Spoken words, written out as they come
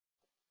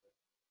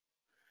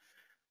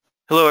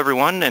Hello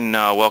everyone, and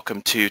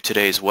welcome to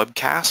today's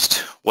webcast,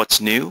 What's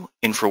New?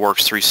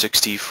 InfraWorks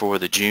 360 for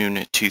the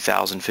June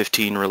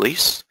 2015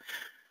 release.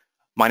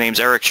 My name's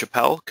Eric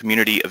Chappelle,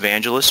 Community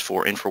Evangelist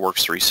for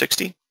InfraWorks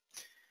 360,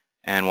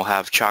 and we'll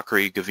have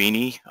Chakri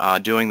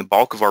doing the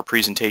bulk of our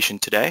presentation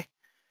today.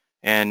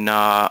 And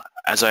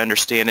as I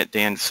understand it,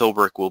 Dan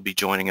Philbrick will be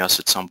joining us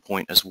at some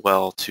point as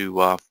well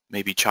to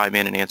maybe chime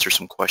in and answer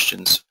some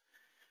questions.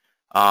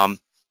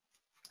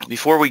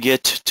 Before we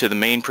get to the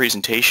main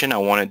presentation, I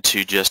wanted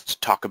to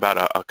just talk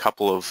about a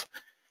couple of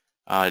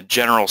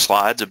general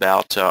slides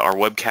about our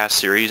webcast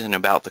series and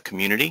about the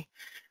community.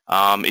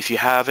 If you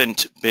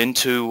haven't been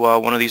to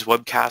one of these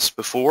webcasts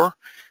before,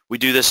 we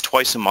do this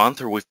twice a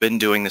month, or we've been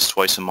doing this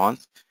twice a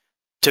month.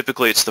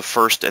 Typically it's the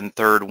first and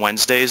third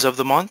Wednesdays of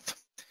the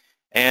month.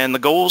 And the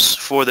goals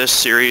for this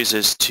series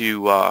is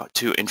to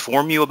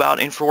inform you about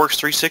InfraWorks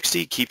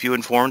 360, keep you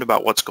informed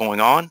about what's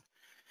going on.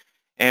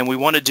 And we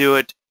want to do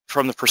it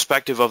from the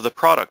perspective of the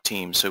product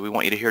team. So we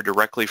want you to hear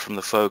directly from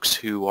the folks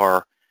who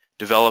are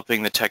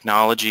developing the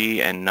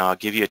technology and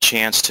give you a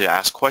chance to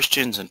ask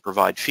questions and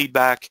provide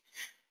feedback.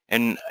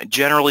 And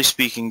generally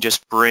speaking,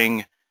 just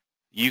bring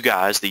you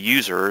guys, the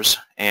users,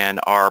 and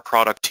our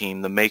product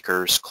team, the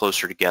makers,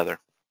 closer together.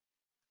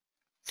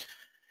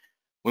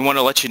 We want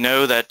to let you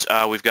know that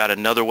we've got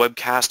another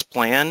webcast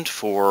planned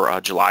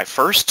for July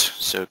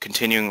 1st, so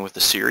continuing with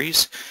the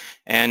series.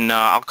 And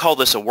I'll call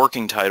this a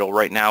working title.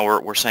 Right now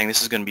we're saying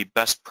this is going to be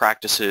best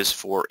practices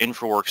for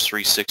InfraWorks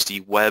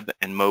 360 web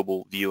and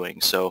mobile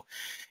viewing. So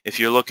if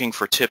you're looking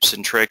for tips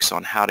and tricks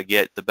on how to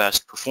get the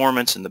best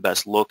performance and the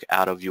best look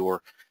out of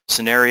your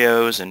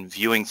scenarios and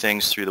viewing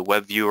things through the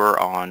web viewer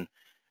on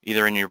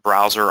either in your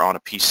browser on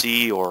a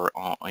PC or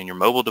on your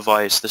mobile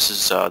device, this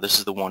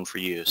is the one for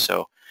you.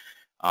 So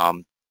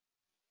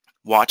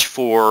watch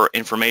for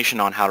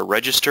information on how to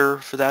register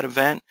for that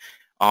event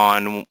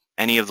on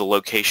any of the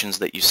locations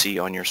that you see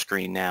on your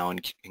screen now,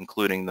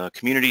 including the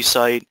community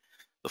site,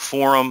 the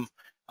forum,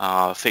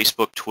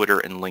 Facebook, Twitter,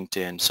 and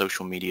LinkedIn,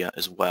 social media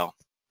as well.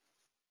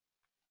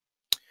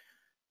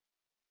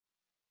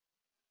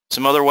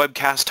 Some other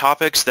webcast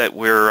topics that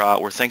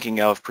we're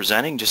thinking of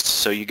presenting, just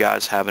so you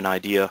guys have an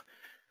idea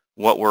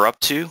what we're up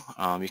to.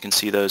 You can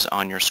see those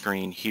on your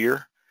screen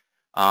here.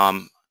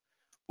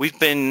 We've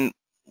been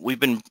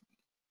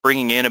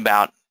bringing in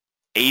about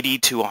 80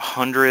 to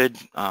 100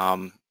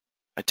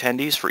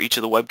 attendees for each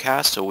of the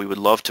webcasts, so we would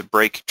love to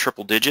break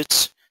triple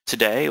digits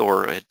today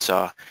or at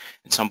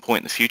some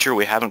point in the future.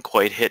 We haven't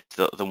quite hit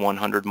the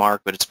 100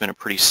 mark, but it's been a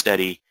pretty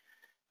steady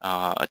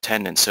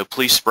attendance. So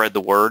please spread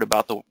the word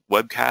about the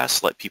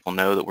webcast, let people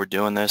know that we're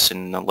doing this,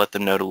 and let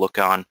them know to look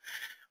on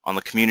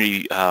the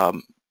community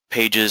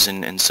pages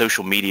and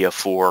social media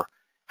for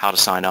how to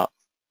sign up.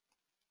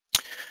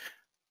 I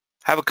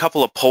have a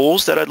couple of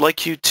polls that I'd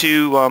like you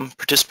to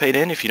participate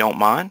in, if you don't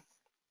mind.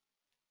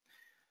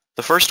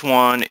 The first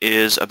one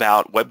is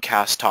about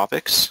webcast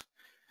topics.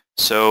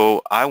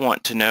 So I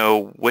want to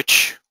know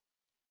which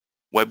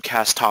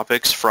webcast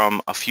topics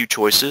from a few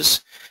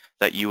choices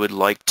that you would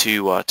like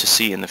to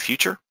see in the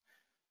future.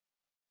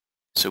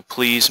 So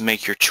please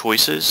make your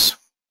choices,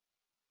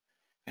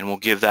 and we'll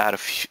give that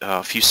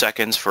a few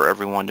seconds for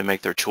everyone to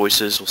make their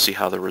choices. We'll see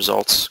how the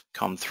results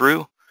come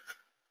through,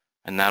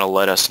 and that'll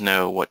let us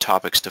know what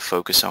topics to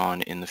focus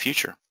on in the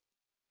future.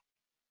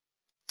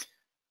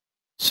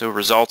 So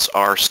results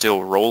are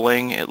still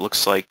rolling. It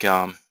looks like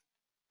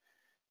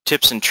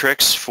tips and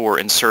tricks for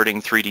inserting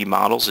 3D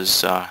models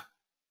is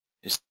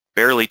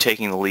barely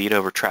taking the lead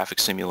over traffic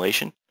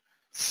simulation.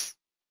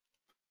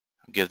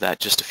 I'll give that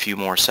just a few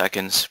more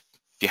seconds.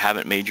 If you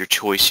haven't made your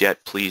choice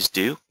yet, please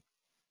do.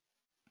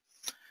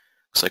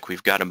 Looks like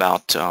we've got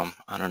about,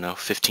 I don't know,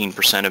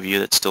 15% of you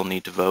that still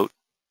need to vote.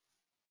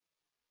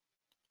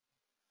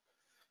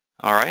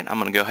 All right, I'm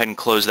going to go ahead and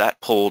close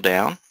that poll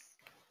down.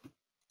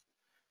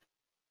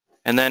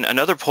 And then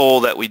another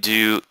poll that we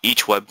do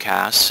each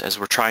webcast as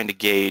we're trying to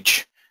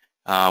gauge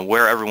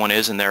where everyone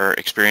is in their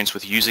experience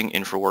with using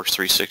InfraWorks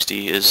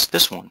 360 is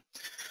this one.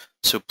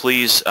 So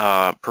please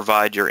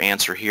provide your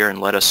answer here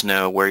and let us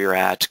know where you're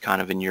at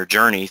kind of in your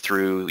journey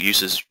through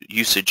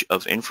usage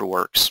of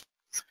InfraWorks.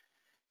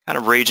 Kind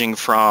of ranging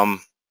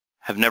from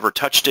have never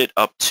touched it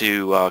up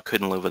to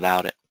couldn't live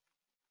without it.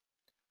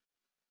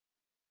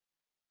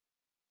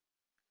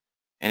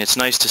 And it's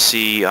nice to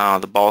see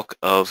the bulk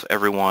of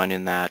everyone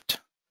in that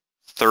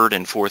third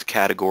and fourth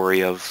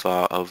category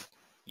of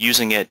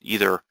using it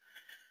either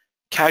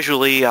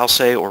casually, I'll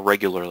say, or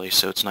regularly.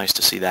 So it's nice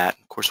to see that.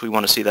 Of course, we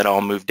want to see that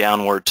all move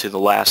downward to the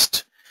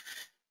last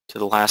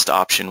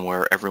option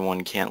where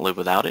everyone can't live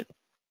without it.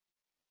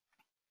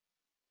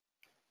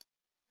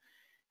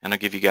 And I'll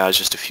give you guys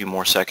just a few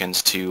more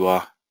seconds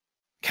to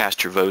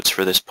cast your votes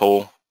for this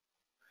poll.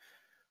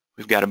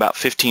 We've got about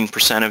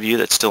 15% of you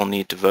that still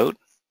need to vote.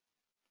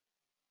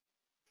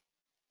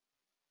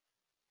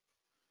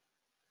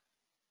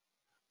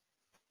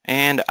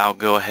 And I'll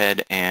go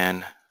ahead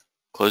and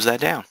close that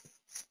down.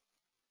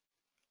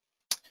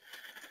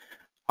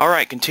 All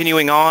right,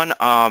 continuing on,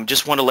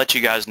 just want to let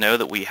you guys know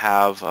that we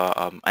have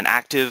an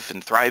active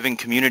and thriving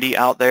community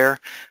out there.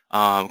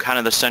 Kind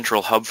of the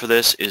central hub for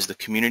this is the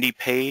community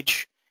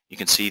page. You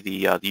can see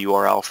the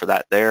URL for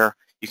that there.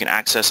 You can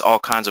access all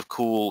kinds of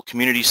cool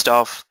community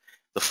stuff.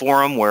 The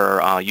forum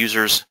where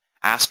users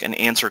ask and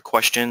answer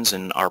questions,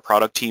 and our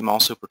product team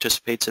also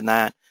participates in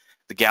that.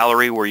 The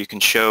gallery where you can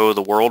show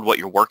the world what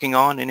you're working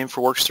on in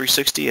InfraWorks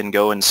 360 and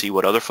go and see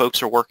what other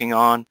folks are working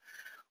on.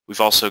 We've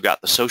also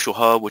got the social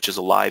hub, which is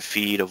a live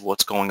feed of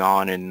what's going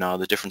on in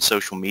the different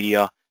social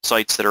media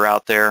sites that are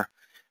out there.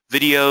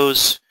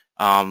 Videos,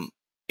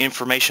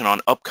 information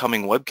on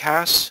upcoming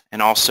webcasts, and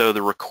also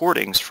the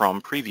recordings from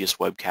previous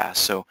webcasts.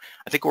 So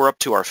I think we're up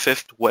to our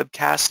 5th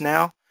webcast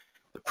now.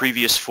 The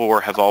previous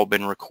 4 have all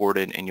been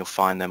recorded, and you'll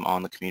find them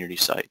on the community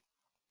site.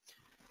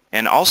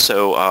 And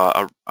also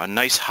a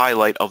nice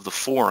highlight of the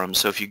forum.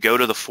 So if you go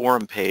to the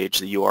forum page,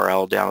 the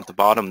URL down at the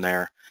bottom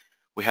there,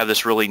 we have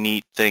this really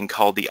neat thing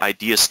called the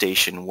Idea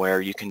Station, where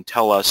you can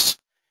tell us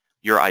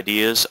your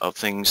ideas of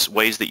things,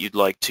 ways that you'd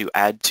like to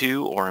add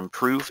to or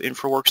improve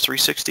InfraWorks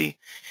 360,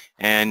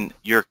 and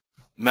your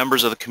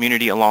members of the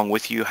community along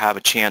with you have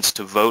a chance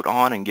to vote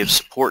on and give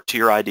support to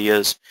your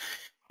ideas.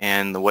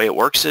 And the way it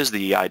works is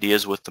the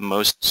ideas with the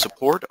most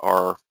support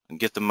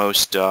get the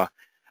most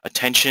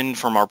attention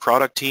from our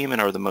product team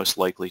and are the most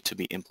likely to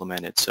be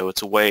implemented. So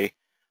it's a way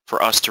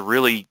for us to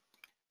really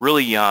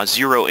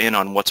zero in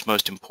on what's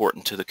most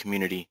important to the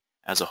community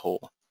as a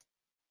whole.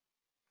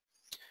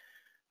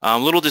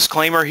 Little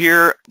disclaimer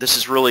here, this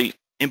is really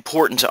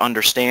important to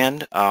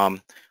understand.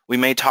 We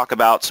may talk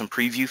about some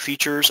preview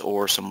features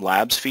or some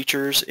labs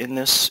features in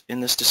this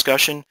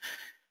discussion.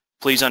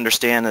 Please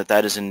understand that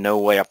that is in no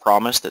way a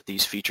promise that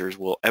these features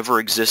will ever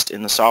exist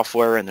in the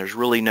software, and there's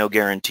really no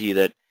guarantee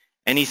that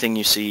anything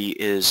you see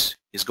is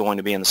going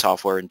to be in the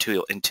software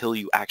until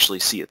you actually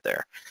see it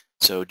there.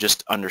 So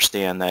just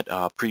understand that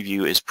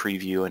preview is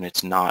preview, and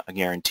it's not a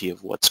guarantee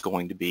of what's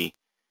going to be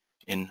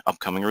in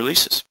upcoming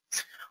releases.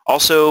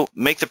 Also,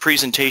 make the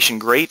presentation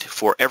great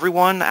for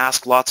everyone.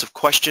 Ask lots of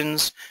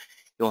questions.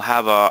 You'll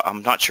have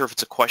I'm not sure if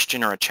it's a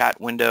question or a chat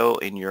window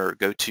in your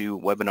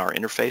GoToWebinar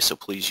interface, so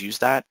please use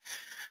that.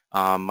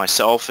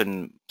 Myself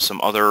and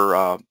some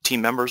other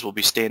team members will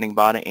be standing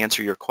by to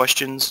answer your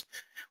questions.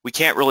 We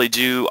can't really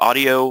do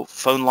audio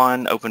phone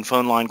line, open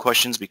phone line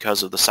questions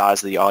because of the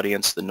size of the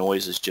audience. The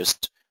noise is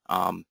just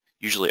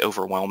usually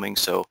overwhelming,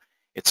 so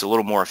it's a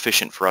little more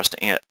efficient for us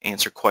to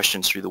answer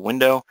questions through the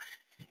window.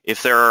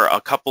 If there are a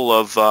couple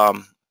of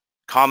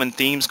common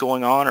themes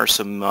going on or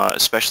some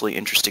especially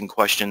interesting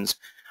questions,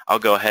 I'll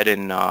go ahead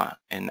and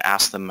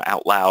ask them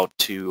out loud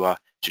to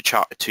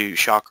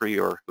Chakri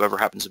or whoever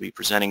happens to be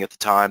presenting at the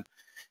time,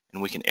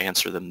 and we can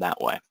answer them that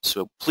way.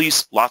 So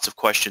please, lots of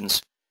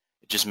questions.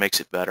 It just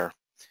makes it better.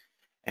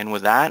 And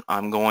with that,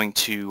 I'm going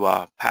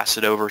to pass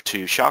it over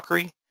to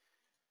Chakri,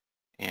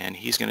 and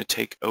he's going to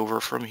take over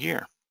from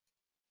here.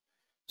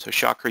 So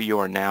Chakri, you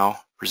are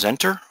now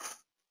presenter.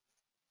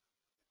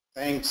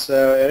 Thanks,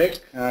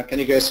 Eric. Can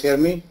you guys hear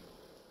me?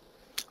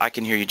 I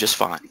can hear you just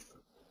fine.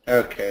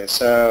 Okay,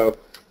 so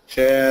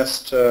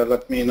just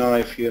let me know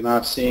if you're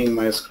not seeing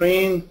my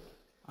screen.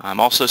 I'm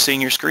also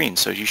seeing your screen,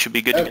 so you should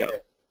be good to go.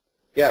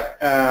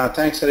 Yeah,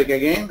 thanks, Eric,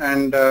 again.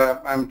 And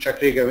I'm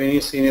Chakri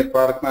Gavini, Senior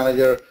Product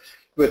Manager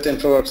with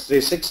InfraWorks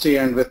 360,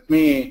 and with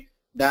me,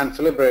 Dan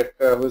Philibrick,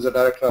 who is the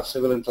Director of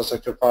Civil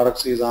Infrastructure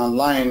Products, is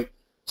online,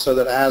 so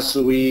that as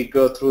we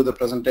go through the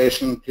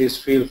presentation, please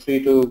feel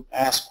free to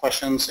ask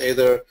questions.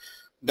 Either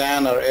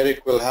Dan or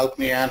Eric will help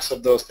me answer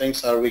those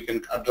things, or we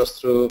can address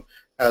through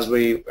as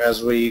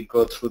we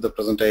go through the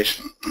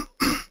presentation.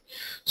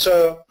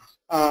 So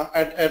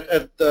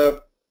at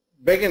the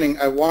beginning,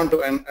 I want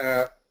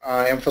to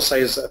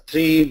emphasize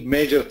 3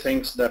 major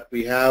things that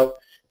we have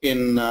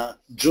in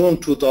June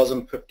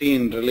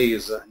 2015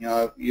 release.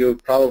 You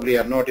probably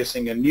are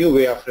noticing a new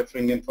way of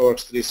referring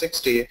InfraWorks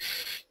 360.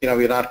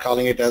 We're not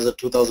calling it as a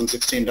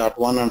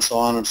 2016.1 and so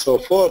on and so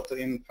forth.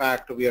 In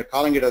fact, we are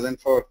calling it as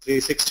InfraWorks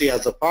 360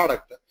 as a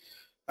product.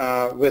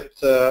 With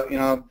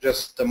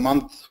just the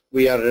month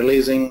we are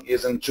releasing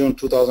is in June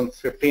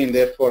 2015.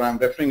 Therefore, I'm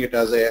referring it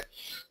as a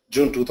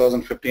June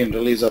 2015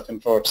 release of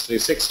InfraWorks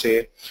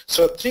 360.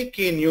 So 3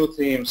 key new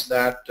themes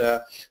that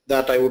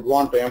I would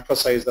want to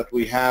emphasize that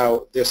we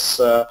have this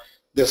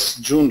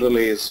June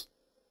release.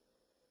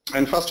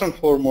 And first and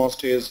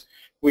foremost is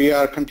we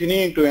are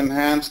continuing to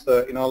enhance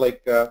the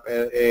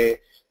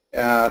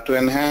to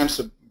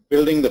enhance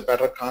building the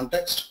better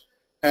context,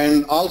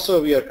 and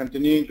also we are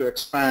continuing to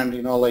expand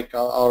on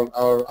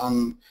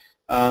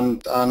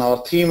our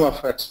theme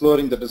of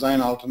exploring the design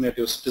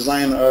alternatives,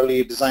 design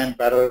early, design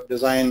better,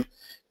 design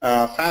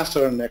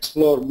faster, and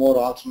explore more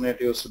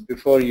alternatives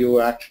before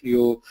you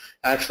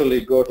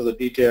actually go to the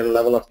detailed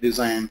level of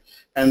design,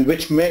 and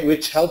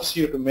which helps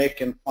you to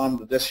make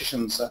informed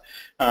decisions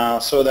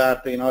so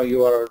that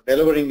you are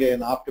delivering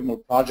an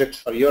optimal project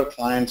for your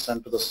clients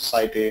and to the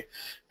society.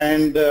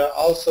 And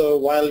also,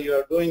 while you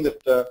are doing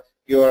that,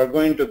 you are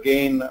going to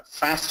gain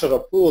faster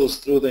approvals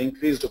through the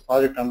increased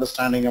project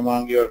understanding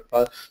among your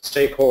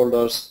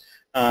stakeholders,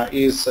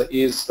 is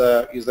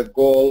the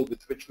goal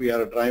with which we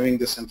are driving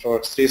this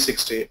InfraWorks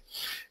 360,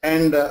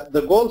 and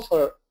the goal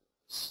for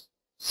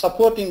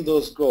supporting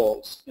those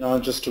goals,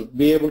 just to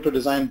be able to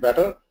design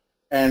better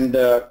and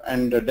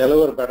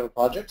deliver better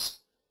projects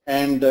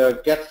and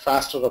get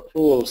faster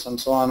approvals and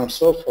so on and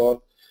so forth.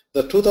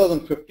 The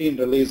 2015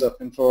 release of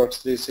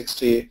InfraWorks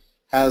 360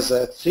 has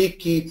 3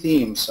 key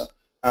themes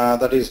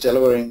that is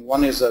delivering.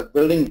 One is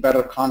building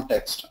better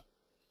context,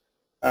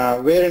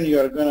 wherein you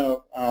are going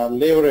to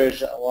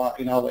leverage,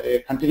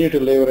 continue to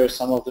leverage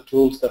some of the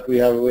tools that we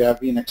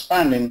have been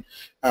expanding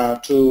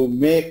to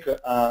make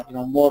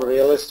more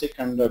realistic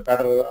and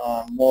better,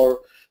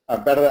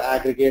 better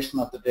aggregation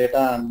of the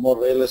data and more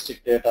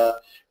realistic data,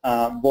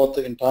 both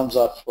in terms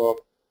of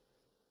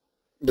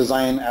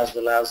design as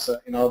well as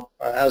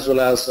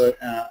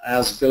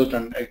as built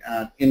and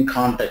in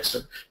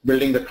context.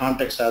 Building the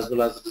context as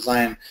well as the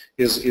design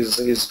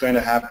is going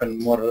to happen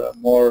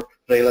more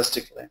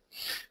realistically.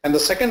 And the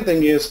second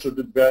thing is to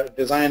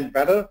design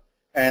better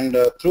and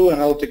through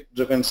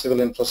analytic-driven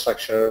civil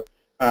infrastructure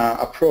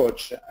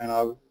approach.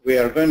 We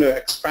are going to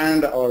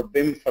expand our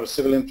BIM for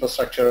civil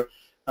infrastructure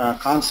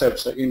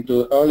concepts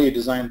into early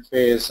design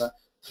phase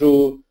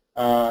through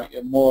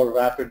more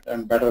rapid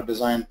and better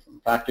design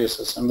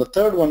practices. And the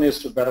third one is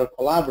to better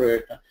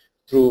collaborate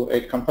through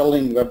a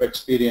compelling web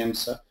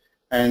experience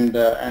and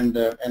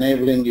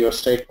enabling your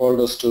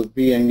stakeholders to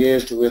be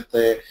engaged with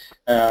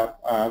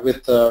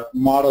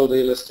model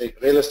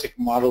realistic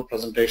model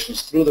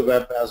presentations through the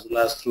web as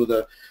well as through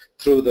the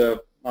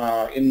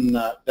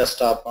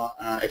desktop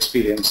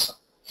experience.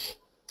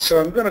 So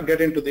I'm going to get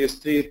into these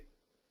 3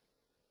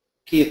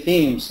 key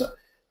themes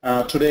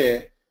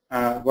today.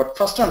 But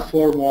first and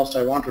foremost,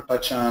 I want to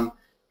touch on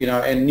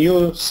a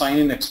new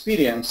sign-in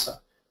experience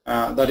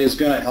that is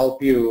going to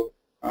help you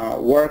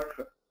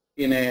work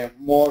in a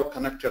more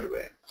connected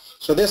way.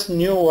 So this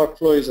new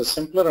workflow is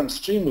simpler and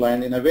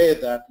streamlined in a way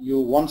that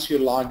once you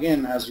log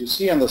in, as you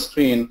see on the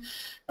screen,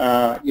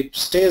 it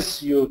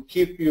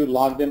keep you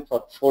logged in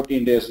for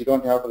 14 days. You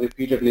don't have to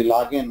repeatedly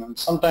log in. And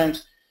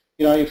sometimes,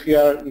 if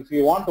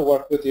you want to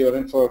work with your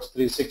InfraWorks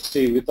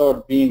 360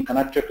 without being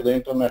connected to the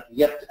internet,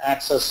 yet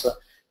access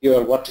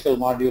your vertical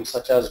modules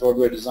such as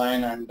roadway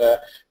design and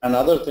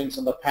other things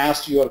in the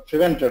past, you are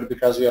prevented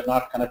because you are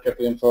not connected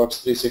to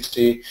InfraWorks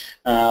 360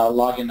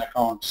 login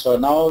account. So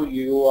now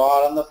you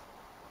are on the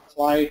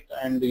flight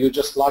and you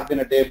just logged in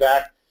a day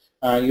back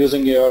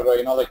using your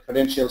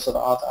credentials are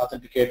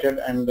authenticated,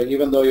 and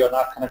even though you are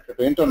not connected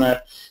to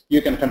internet,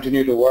 you can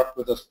continue to work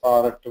with this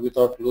product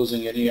without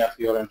losing any of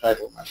your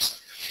entitlements.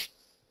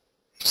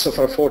 So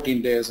for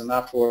 14 days, and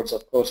afterwards,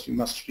 of course, you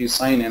must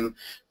re-sign in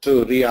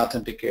to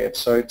re-authenticate.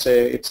 So it's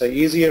a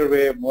easier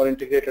way, more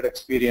integrated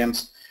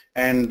experience,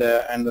 and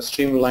a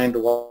streamlined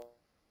work.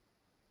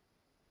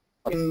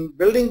 In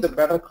building the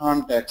better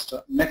context,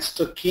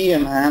 next key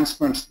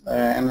enhancement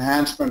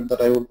that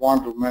I would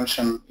want to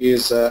mention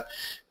is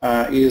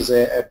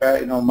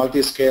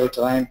multi-scale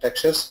terrain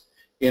textures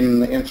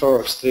in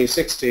InfraWorks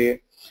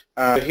 360.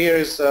 Here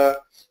is so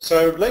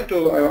I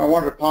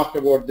want to talk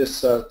about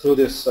this through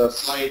this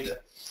slide.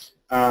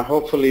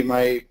 Hopefully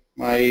my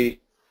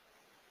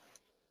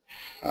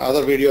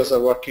other videos are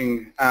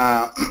working.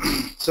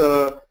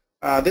 So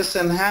this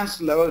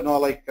enhanced level,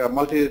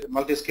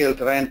 multi-scale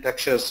terrain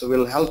textures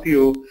will help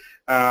you,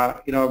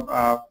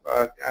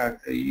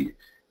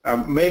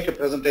 make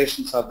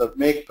presentations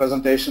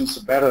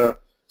better.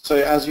 So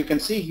as you can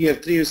see here,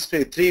 three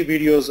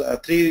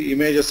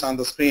images on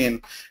the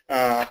screen.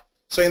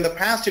 So in the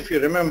past, if you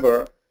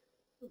remember,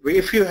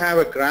 if you have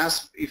a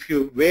grass, if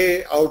you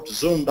way out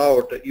zoomed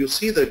out, you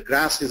see the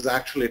grass is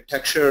actually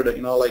textured,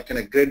 like in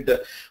a grid,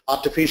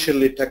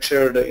 artificially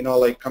textured,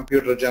 like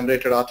computer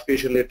generated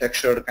artificially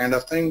textured kind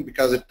of thing,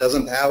 because it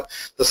doesn't have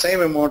the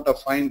same amount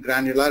of fine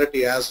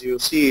granularity as you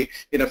see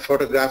in a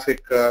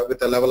photographic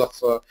with a level of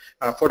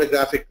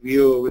photographic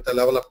view with a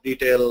level of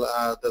detail,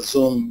 the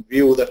zoom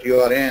view that you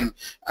are in.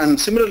 And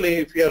similarly,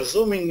 if you are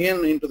zooming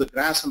in into the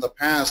grass in the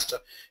past,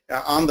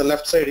 on the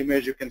left side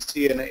image you can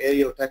see an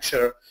aerial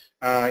texture.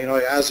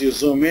 As you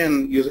zoom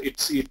in,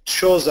 it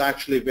shows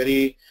actually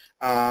very,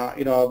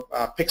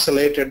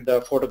 pixelated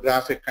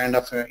photographic kind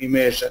of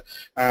image,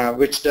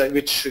 which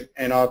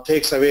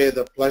takes away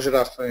the pleasure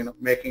of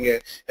making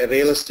a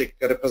realistic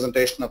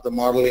representation of the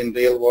model in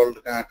real world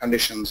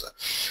conditions.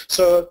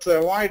 So to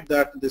avoid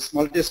that, this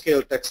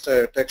multi-scale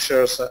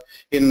textures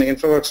in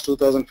InfraWorks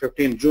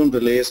 2015 June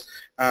release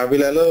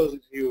will allow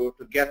you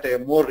to get a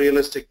more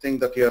realistic thing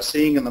that you are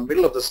seeing in the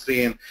middle of the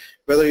screen.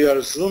 Whether you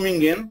are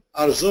zooming in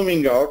or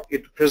zooming out,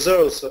 it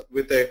preserves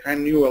with a kind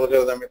of new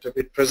algorithm,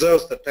 it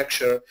preserves the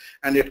texture,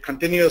 and it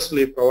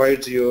continuously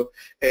provides you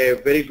a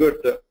very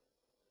good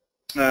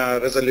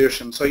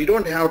resolution. So you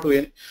don't have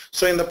to,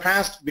 so in the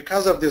past,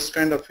 because of this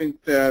kind of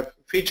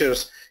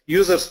features,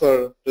 users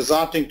were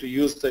resorting to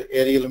use the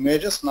aerial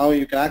images. Now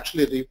you can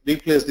actually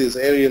replace these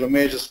aerial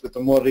images with a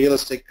more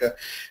realistic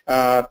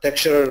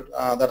texture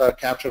that are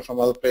captured from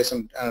other places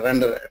and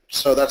render it.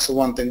 So that's the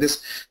one thing.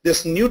 This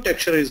new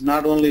texture is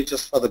not only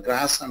just for the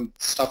grass and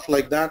stuff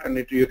like that, and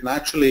you can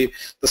actually,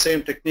 the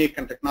same technique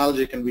and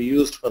technology can be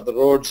used for the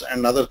roads and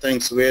other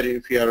things, where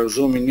if you are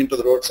zooming into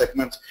the road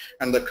segments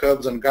and the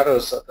curbs and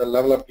gutters, the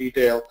level of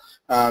detail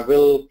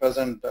will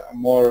present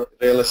more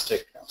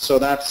realistic. So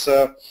that's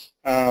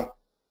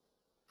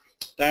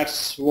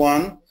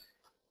one.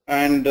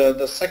 And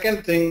the second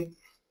thing,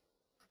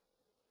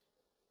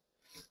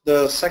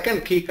 the second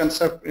key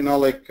concept, in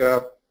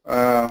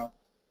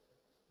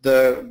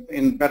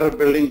better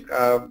building,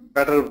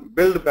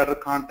 better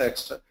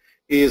context,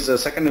 is the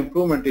second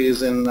improvement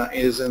is in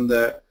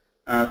the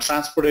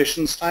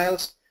transportation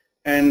styles.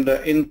 And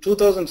in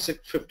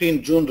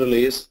 2015 June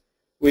release,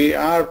 we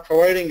are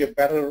providing a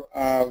better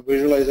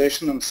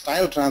visualization and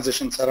style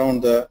transitions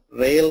around the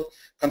rail,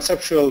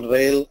 conceptual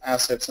rail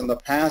assets. In the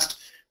past,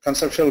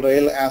 conceptual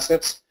rail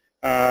assets,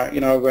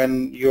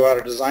 when you are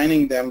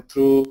designing them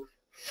through,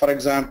 for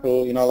example,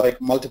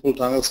 multiple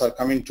tunnels are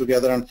coming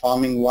together and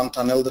forming one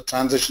tunnel, the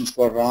transitions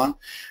were wrong.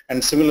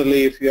 And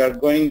similarly, if you are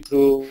going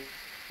through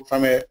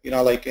from a, in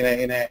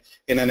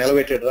an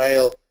elevated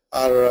rail,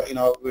 or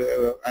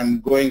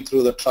and going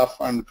through the trough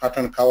and cut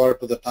and cover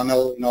to the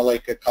tunnel,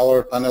 like a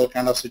cover tunnel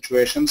kind of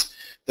situations,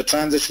 the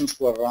transitions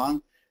were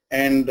wrong,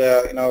 and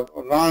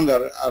wrong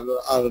or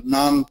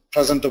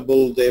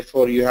non-presentable.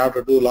 Therefore, you have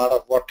to do a lot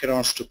of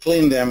workarounds to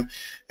clean them,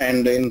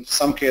 and in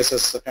some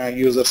cases,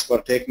 users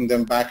were taking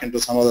them back into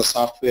some of the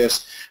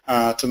softwares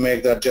to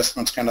make the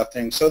adjustments, kind of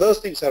thing. So those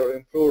things are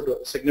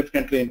improved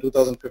significantly in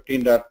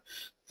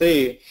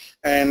 2015.3,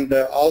 and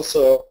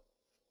also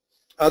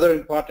other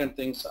important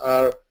things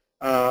are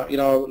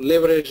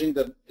leveraging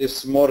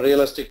this more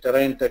realistic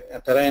terrain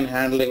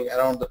handling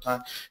around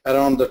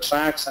the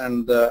tracks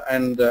and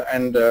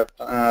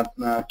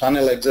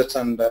tunnel exits,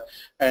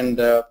 and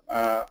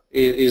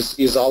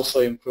is also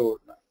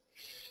improved.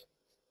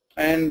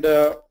 And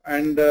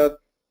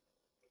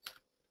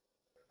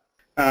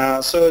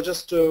so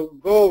just to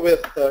go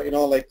with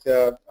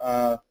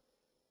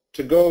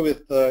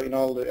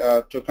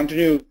to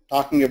continue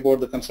talking about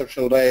the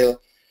conceptual rail,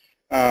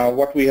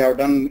 what we have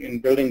done in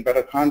building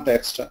better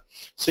context.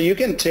 So you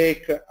can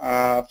take,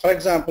 for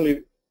example,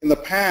 in the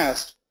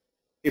past,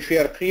 if you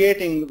are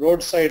creating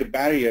roadside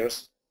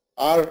barriers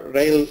or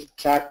rail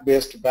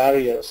track-based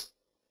barriers,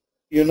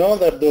 you know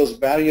that those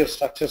barrier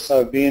structures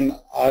have been,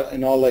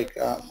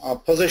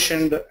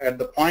 positioned at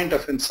the point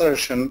of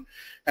insertion,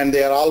 and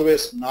they are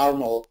always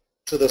normal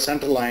to the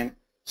center line.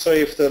 So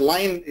if the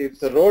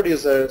road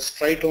is a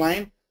straight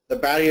line, the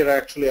barrier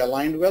actually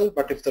aligned well.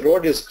 But if the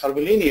road is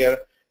curvilinear,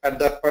 at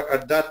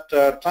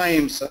that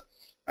times,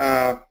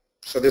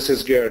 so this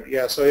is good.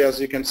 Yeah. So as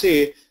you can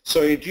see,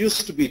 so it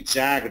used to be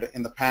jagged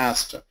in the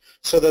past.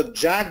 So the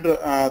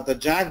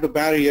jagged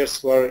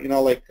barriers were,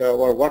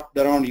 were worked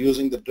around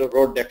using the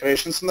road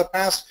decorations in the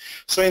past.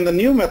 So in the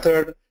new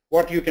method,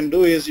 what you can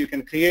do is you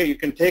can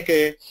take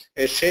a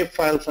shape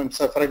file from,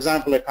 so for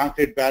example, a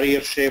concrete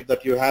barrier shape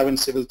that you have in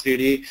Civil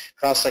 3D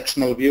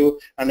cross-sectional view,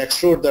 and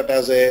extrude that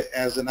as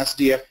an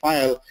SDF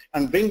file,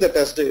 and bring that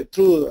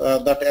through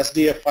that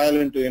SDF file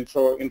into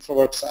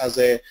InfraWorks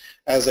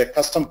as a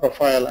custom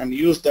profile, and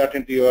use that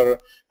into your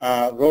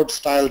road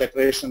style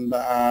decoration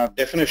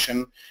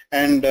definition.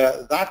 And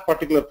that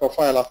particular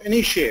profile of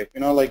any shape,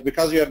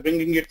 because you are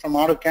bringing it from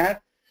AutoCAD,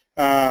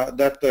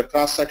 that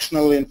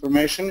cross-sectional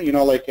information,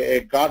 like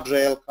a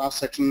guardrail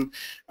cross-section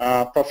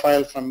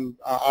profile from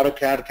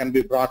AutoCAD can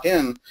be brought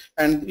in,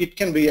 and it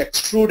can be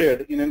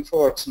extruded in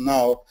InfraWorks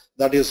now,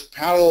 that is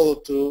parallel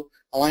to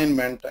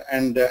alignment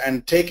and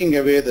taking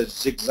away the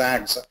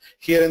zigzags.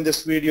 Here in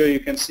this video,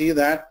 you can see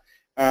that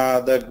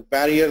the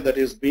barrier that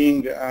is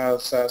being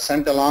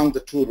sent along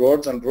the two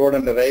roads, and road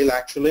and the rail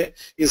actually,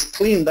 is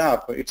cleaned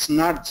up. It's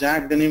not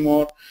jagged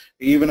anymore,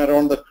 even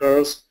around the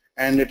curves,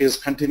 and it is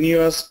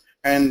continuous,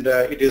 and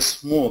it is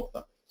smooth.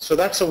 So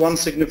that's one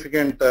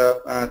significant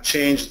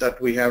change that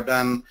we have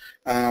done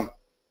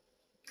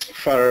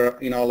for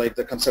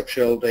the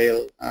conceptual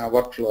rail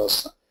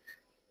workflows.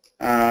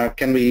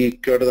 Can we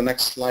go to the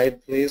next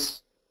slide,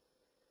 please?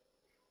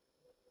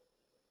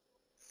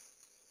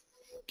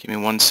 Give me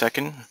 1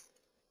 second.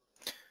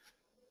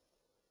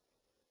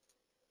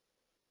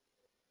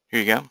 Here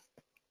you go.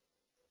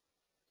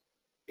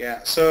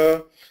 Yeah.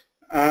 So.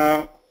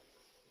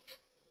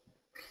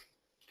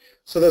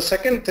 So the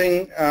second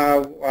thing,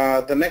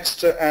 the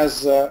next,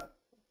 as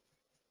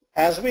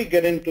we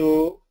get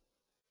into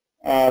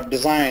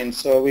design,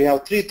 so we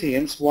have three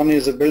themes. One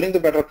is building the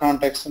better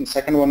context, and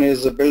second one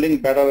is building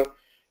better,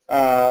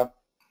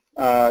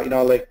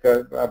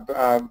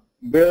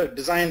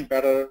 design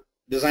better,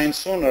 design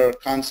sooner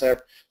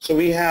concept. So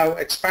we have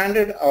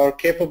expanded our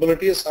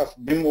capabilities of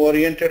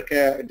BIM-oriented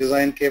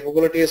design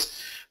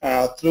capabilities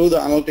through the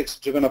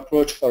analytics-driven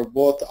approach for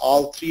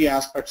all three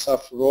aspects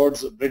of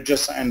roads,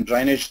 bridges, and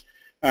drainage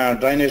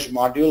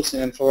modules in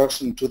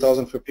InfraWorks in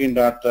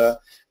 2015.3.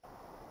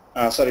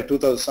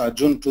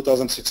 June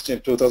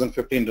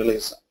 2015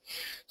 release.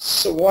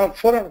 So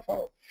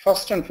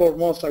first and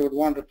foremost, I would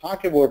want to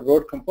talk about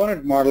road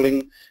component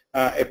modeling,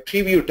 a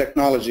preview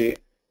technology.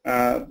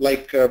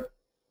 Like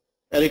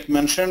Eric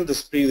mentioned,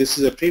 this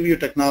is a preview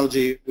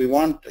technology. We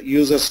want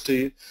users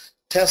to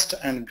test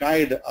and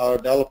guide our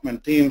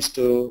development teams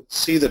to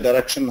see the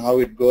direction, how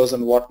it goes,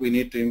 and what we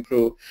need to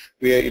improve.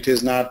 It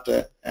is not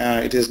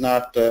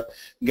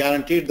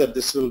guaranteed that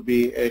this will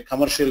be a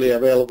commercially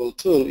available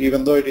tool,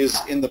 even though it is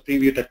in the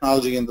preview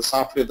technology in the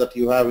software that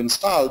you have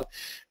installed.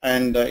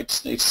 And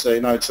it's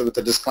with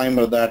a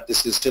disclaimer that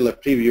this is still a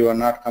preview and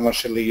not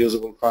commercially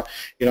usable,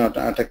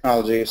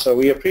 technology. So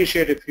we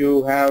appreciate if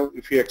you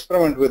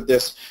experiment with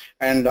this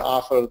and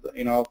offer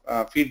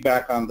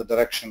feedback on the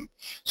direction.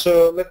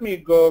 So let me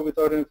go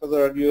without any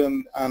further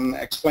ado on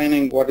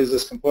explaining what is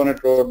this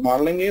component road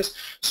modeling is.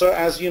 So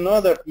as you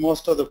know that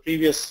most of the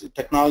previous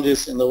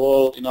technologies in the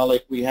world,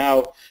 like we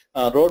have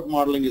road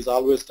modeling is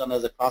always done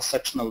as a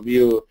cross-sectional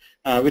view,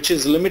 which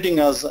is limiting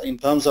us in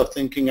terms of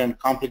thinking and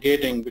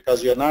complicating,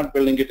 because you're not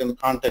building it in the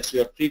context.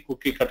 You're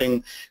pre-cookie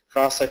cutting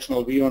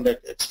cross-sectional view and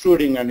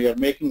extruding, and you're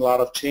making a lot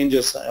of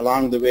changes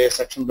along the way,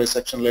 section by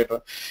section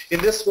later.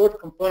 In this road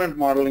component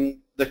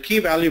modeling, the key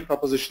value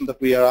proposition that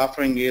we are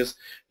offering is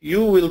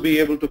you will be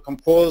able to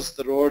compose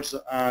the roads.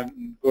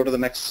 Go to the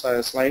next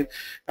slide,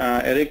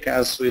 Eric,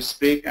 as we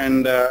speak,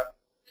 and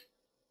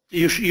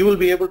you will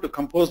be able to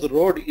compose the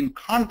road in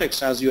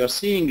context as you are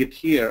seeing it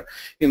here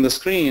in the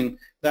screen,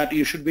 that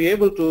you should be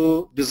able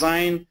to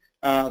design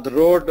the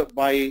road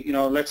by,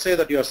 let's say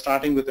that you are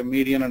starting with a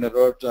median and a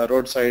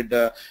roadside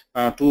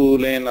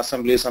two-lane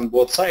assemblies on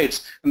both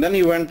sides, and then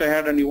you went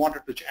ahead and you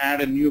wanted to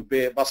add a new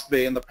bus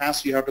bay. In the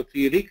past, you have to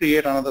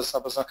recreate another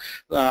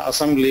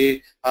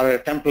assembly or a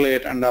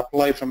template and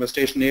apply from a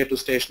station A to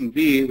station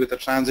B with the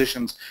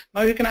transitions.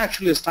 Now you can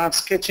actually start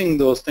sketching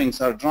those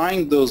things or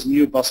drawing those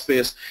new bus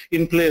bays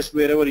in place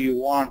wherever you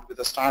want with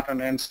the start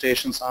and end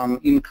stations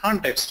in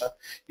context.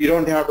 You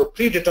don't have to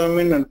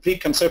predetermine and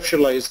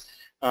pre-conceptualize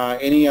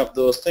any of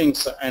those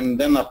things and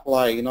then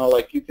apply,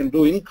 like you can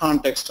do in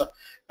context,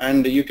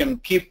 and you can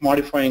keep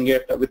modifying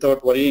it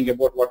without worrying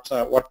about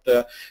what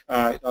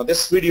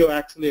this video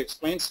actually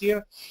explains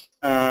here.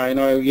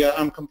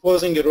 I'm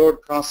composing a road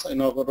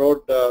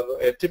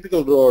a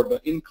typical road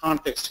in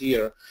context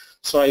here.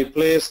 So I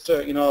placed,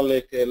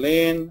 like a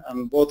lane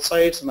on both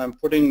sides, and I'm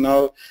putting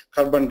now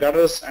curb and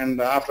gutters,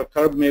 and after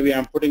curb maybe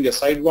I'm putting a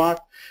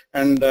sidewalk,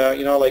 and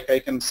like I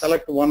can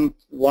select one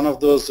of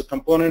those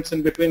components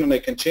in between, and I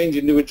can change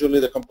individually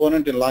the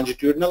component in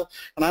longitudinal,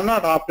 and I'm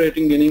not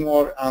operating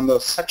anymore on the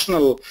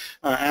sectional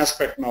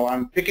aspect now.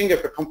 I'm picking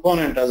up a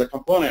component as a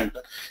component,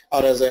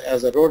 or as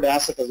a road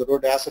asset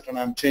and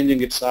I'm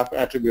changing its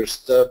attributes.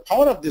 The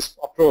power of this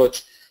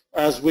approach,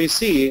 as we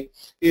see,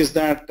 is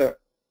that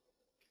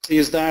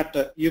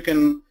you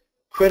can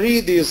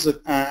query these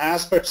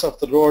aspects of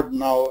the road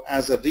now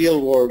as a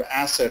real-world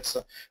assets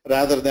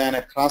rather than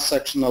a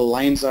cross-sectional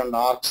lines and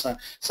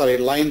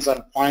lines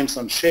and points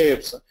and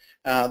shapes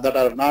that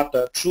are not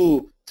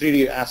true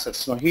 3D assets.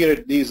 So here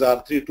these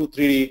are two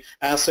 3D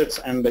assets,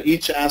 and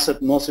each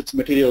asset knows its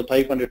material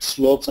type and its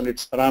slopes and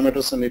its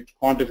parameters and its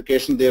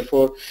quantification,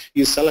 therefore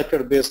is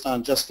selected based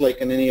on, just like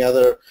in any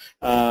other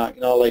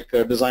like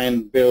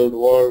design build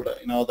world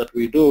that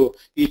we do,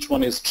 each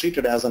one is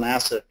treated as an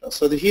asset.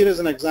 So here is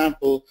an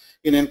example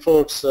in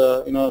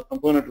InfraWorks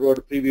component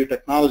road preview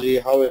technology,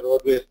 how a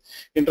road with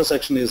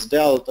intersection is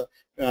dealt,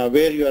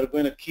 where you are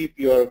going to keep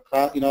your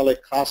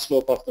cross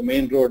slope of the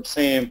main road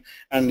same,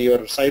 and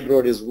your side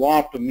road is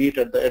warped to meet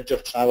at the edge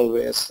of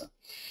travelways.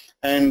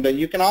 And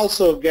you can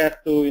also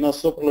get to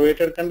slope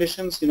elevated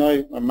conditions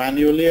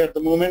manually at the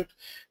moment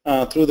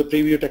through the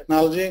preview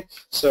technology.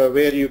 So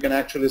where you can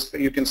actually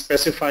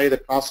specify the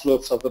cross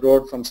slopes of the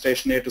road from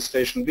station A to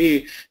station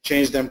B,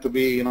 change them to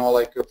be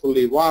like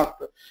fully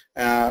warped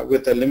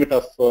with a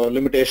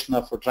limitation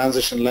of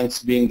transition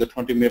lengths being the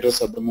 20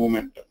 meters at the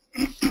moment.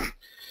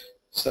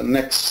 So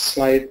next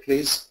slide,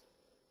 please.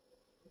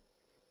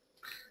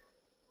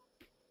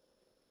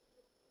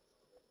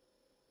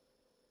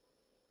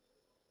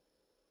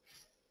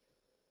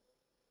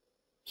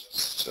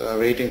 Just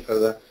waiting for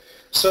the.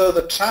 So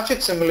the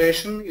traffic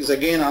simulation is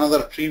again another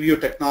preview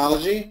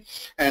technology,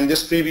 and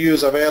this preview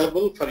is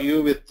available for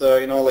you with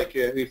like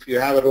if you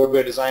have a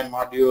roadway design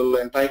module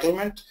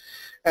entitlement.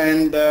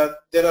 And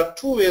there are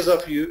two ways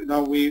of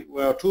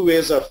two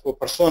ways of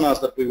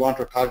personas that we want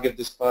to target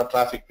this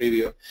traffic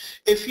preview.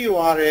 If you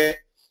are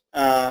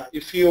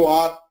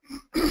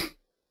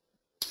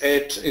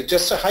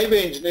just a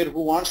highway engineer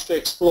who wants to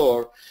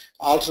explore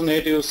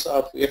alternatives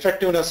of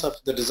effectiveness of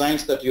the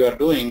designs that you are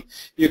doing,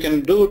 you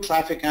can do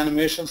traffic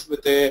animations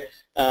with a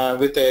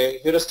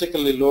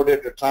heuristically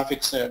loaded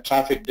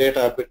traffic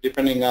data, but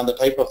depending on the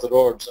type of the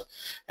roads,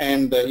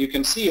 and you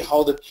can see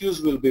how the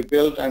queues will be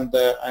built and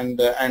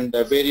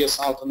the various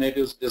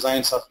alternatives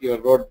designs of your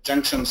road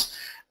junctions.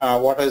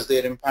 What is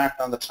their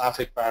impact on the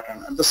traffic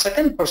pattern? And the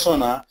second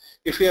persona,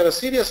 if you are a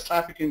serious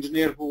traffic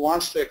engineer who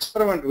wants to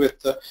experiment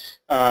with,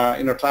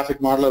 traffic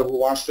modeler who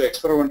wants to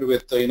experiment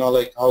with,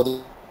 like how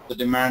the the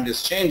demand is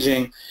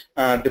changing,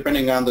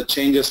 depending on the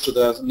changes to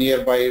the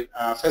nearby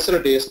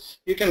facilities,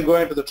 you can go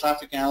into the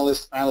traffic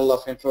analyst panel of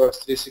InfraWorks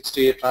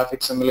 360 traffic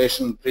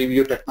simulation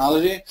preview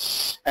technology,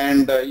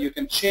 and you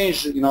can change,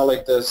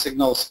 like the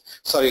signals,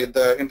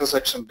 the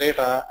intersection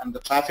data and the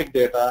traffic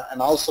data, and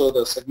also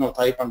the signal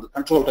type and the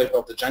control type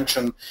of the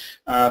junction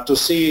to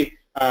see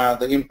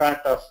the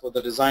impact of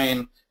the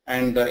design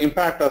and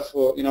impact of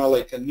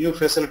like new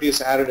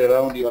facilities added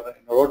around your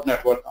road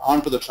network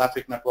onto the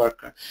traffic network,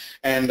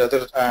 and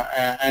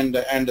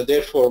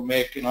therefore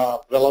make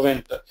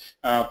relevant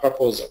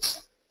proposals.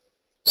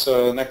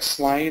 So next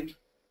slide.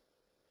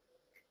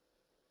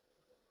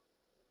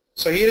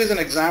 So here is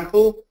an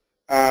example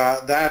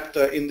that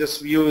in this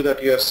view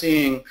that you are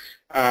seeing.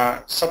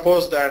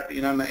 Suppose that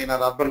in an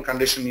urban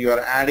condition you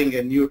are adding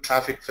a new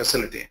traffic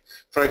facility.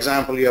 For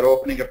example, you are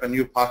opening up a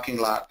new parking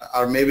lot,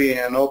 or maybe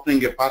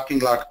opening a parking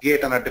lot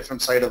gate on a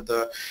different side of the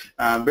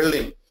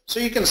building. So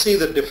you can see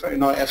the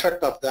different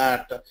effect of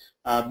that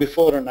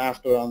before and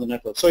after on the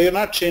network. So you're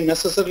not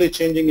necessarily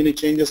changing any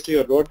changes to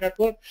your road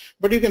network,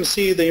 but you can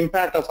see the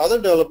impact of other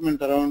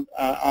development around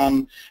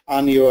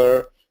on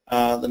your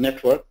the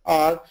network,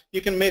 or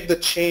you can make the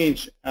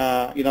change,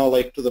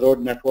 like to the road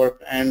network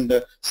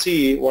and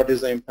see what is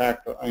the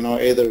impact,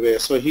 either way.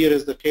 So here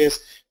is the case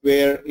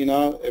where,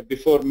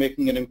 before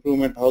making an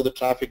improvement, how the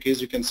traffic is.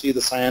 You can see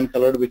the cyan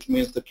colored, which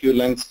means the queue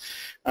lengths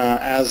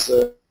as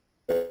a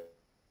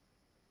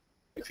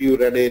few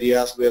red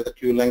areas where the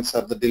queue lengths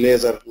or the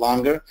delays are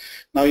longer.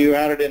 Now you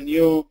added a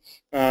new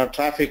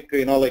traffic,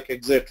 like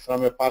exit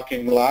from a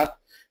parking lot.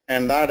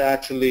 And that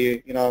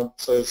actually,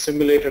 so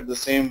simulated the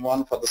same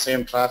one for the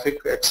same traffic,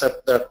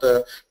 except that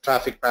the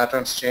traffic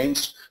patterns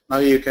changed. Now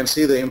you can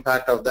see the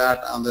impact of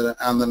that on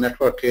the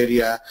network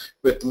area,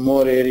 with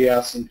more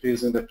areas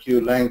increasing the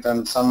queue length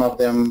and some of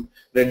them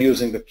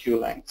reducing the queue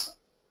length.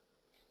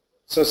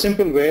 So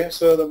simple way.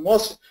 So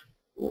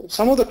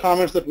some of the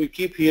comments that we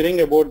keep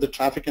hearing about the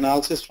traffic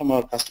analysis from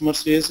our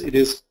customers is it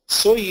is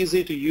so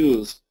easy to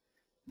use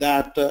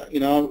that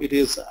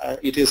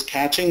it is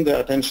catching the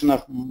attention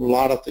of a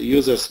lot of the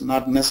users,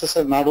 not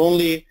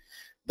only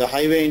the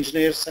highway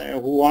engineers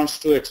who wants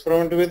to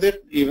experiment with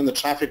it, even the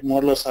traffic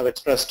modelers have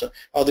expressed,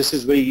 oh, this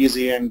is very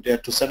easy and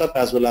to set up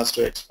as well as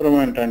to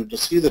experiment and to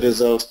see the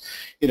results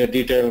in a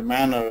detailed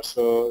manner.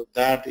 So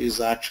that is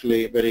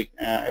actually very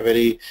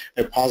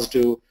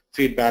positive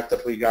feedback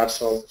that we got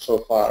so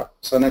far.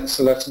 So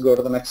let's go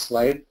to the next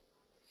slide.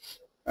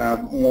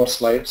 More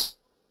slides.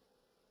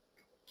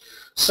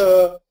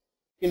 So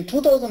in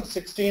June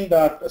 2015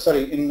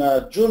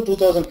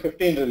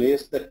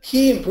 release, the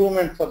key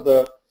improvement for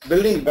the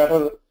building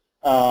better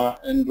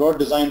in road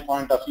design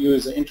point of view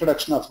is the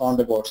introduction of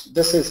roundabouts.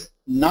 This is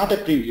not a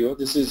preview.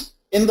 This is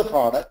in the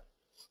product,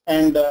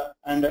 and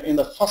in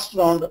the first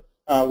round,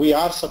 we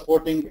are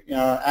supporting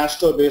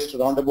ASTO-based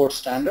roundabout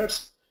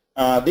standards.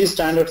 These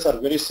standards are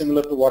very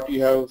similar to what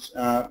you have,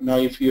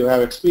 if you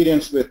have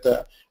experience with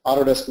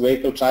Autodesk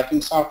vehicle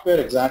tracking software,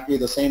 exactly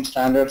the same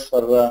standards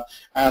for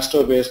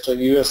ASTO-based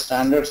US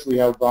standards we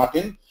have brought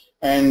in.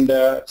 And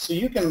so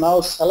you can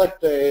now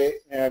select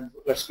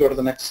let's go to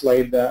the next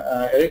slide,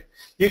 Eric.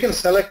 You can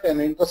select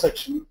an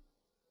intersection.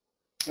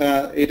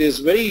 It is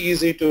very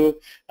easy to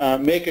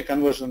make a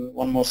conversion.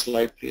 One more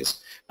slide,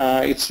 please.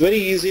 It's very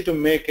easy to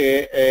make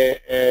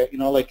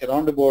like a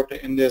roundabout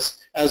in this.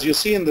 As you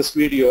see in this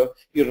video,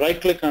 you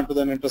right-click onto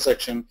the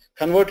intersection,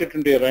 convert it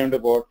into a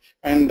roundabout,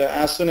 and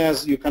as soon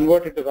as you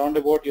convert it to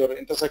roundabout, your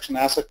intersection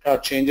asset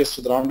card changes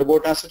to the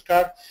roundabout asset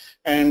card,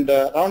 and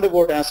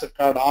roundabout asset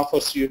card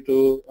offers you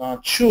to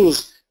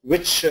choose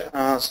which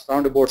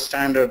roundabout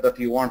standard that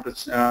you want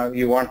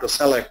to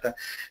select,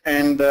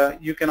 and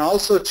you can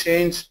also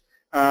change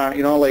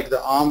like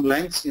the arm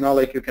lengths,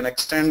 like you can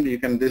extend, you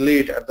can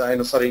delete at the,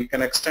 you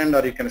can extend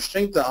or you can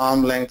shrink the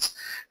arm lengths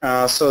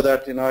so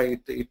that,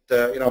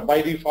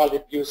 by default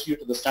it gives you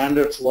to the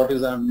standards what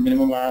is the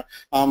minimum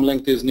arm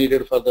length is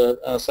needed for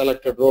the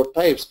selected road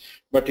types,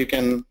 but you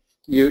can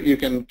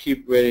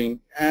keep varying.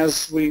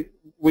 As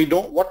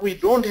what we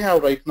don't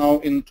have right now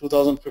in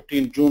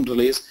 2015 June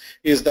release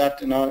is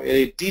that,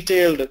 a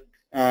detailed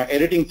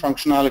editing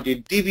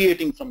functionality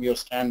deviating from your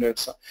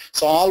standards.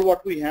 So all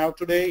what we have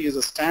today is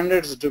a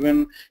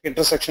standards-driven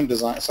intersection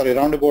design,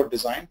 roundabout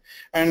design.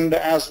 And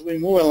as we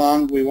move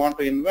along, we want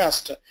to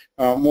invest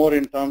more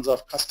in terms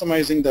of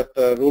customizing that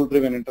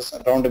rule-driven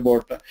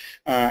roundabout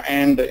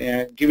and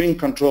giving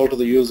control to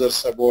the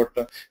users about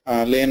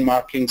lane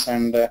markings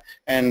and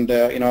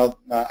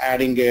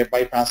adding a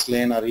bypass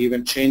lane or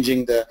even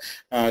changing the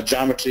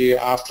geometry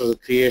after the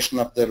creation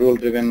of the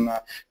rule-driven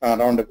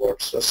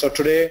roundabouts. So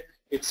today,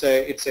 it's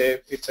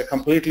a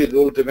completely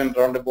rule-driven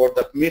roundabout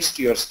that meets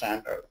to your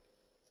standard.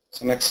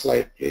 So next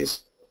slide,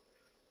 please.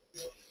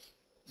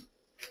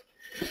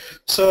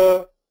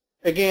 So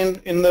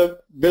again, in the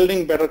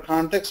building better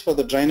context for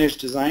the drainage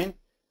design,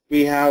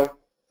 we have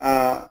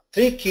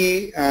three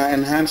key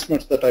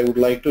enhancements that I would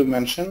like to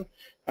mention.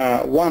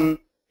 One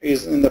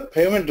is in the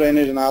pavement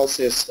drainage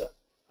analysis. There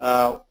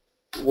are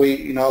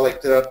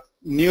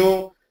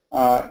new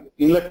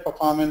inlet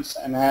performance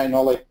and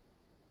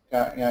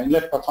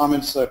inlet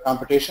performance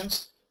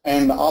computations,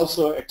 and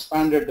also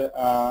expanded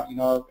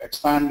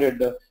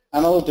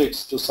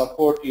analytics to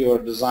support your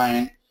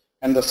design.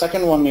 And the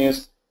second one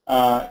is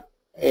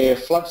a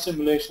flood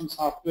simulation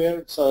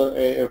software, so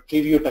a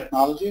preview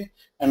technology.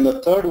 And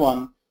the third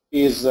one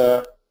is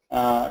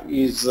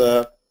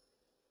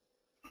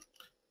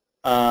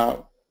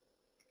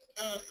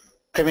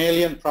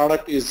Chameleon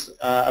product is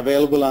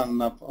available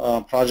on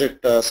on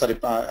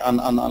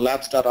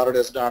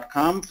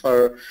labs.autodesk.com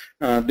for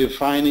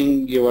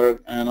defining your,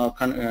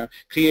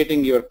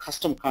 creating your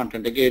custom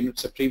content. Again,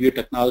 it's a preview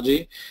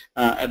technology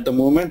at the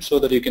moment, so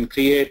that you can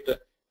create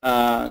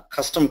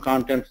custom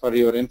content for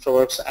your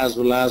InfraWorks, as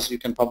well as you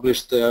can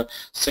publish the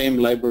same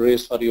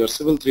libraries for your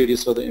Civil 3D,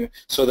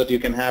 so that you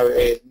can have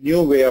a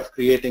new way of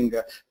creating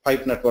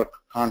pipe network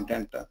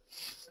content.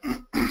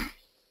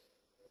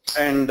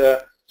 And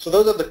so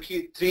those are the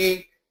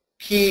three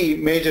key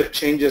major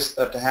changes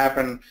that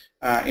happen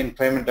in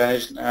payment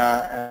drainage,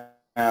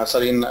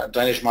 in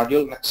drainage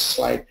module. Next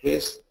slide,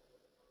 please.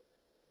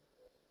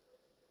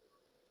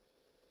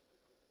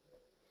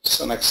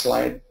 So next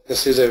slide.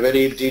 This is a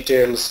very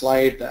detailed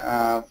slide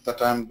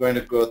that I'm going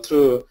to go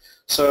through.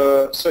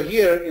 So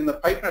here in the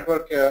pipe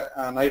network,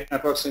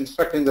 networks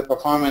inspecting the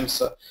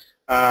performance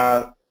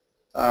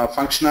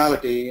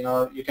functionality,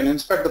 you can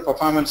inspect the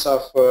performance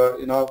of,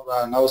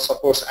 now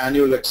supports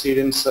annual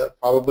exceedance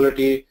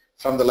probability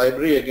from the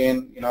library.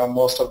 Again,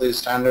 most of these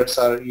standards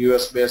are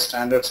US-based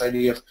standards,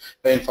 IDF,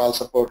 rainfall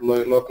support,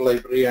 local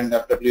library, and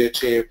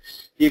FWHA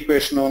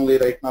equation only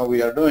right now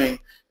we are doing.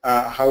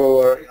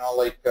 However,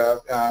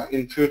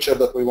 in future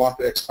that we want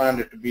to expand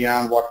it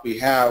beyond what we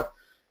have.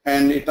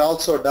 And it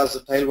also does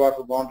the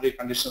tailwater boundary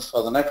conditions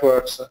for the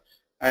networks.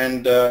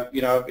 And,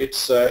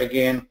 it's,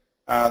 again,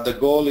 the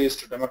goal is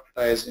to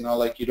democratize,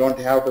 you don't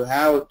have to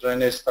have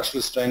drainage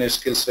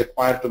skills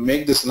required to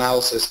make this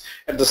analysis.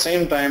 At the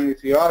same time,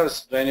 if you are a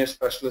drainage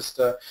specialist,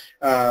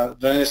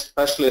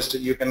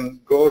 you can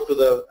go to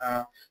the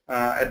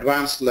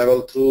advanced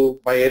level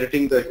by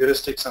editing the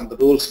heuristics and the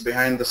rules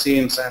behind the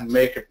scenes and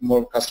make it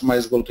more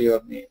customizable to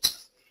your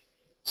needs.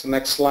 So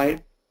next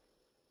slide.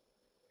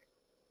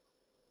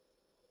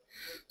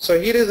 So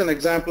here is an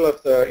example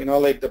of the,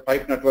 the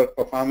pipe network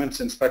performance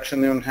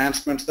inspection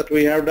enhancements that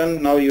we have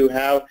done. Now you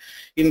have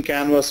in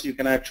Canvas, you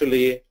can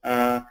actually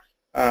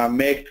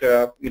make,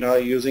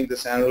 using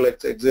this annual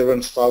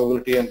exuberance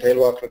probability and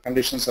tailwater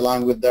conditions.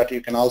 Along with that,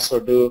 you can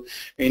also do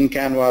in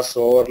Canvas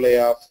overlay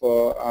of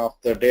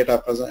the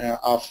data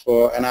of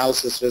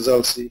analysis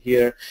results.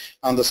 Here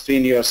on the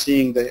screen, you are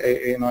seeing the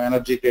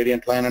energy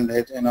gradient line and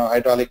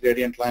hydraulic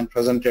gradient line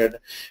presented,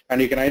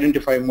 and you can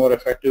identify more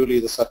effectively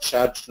the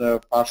surcharged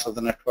parts of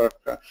the network.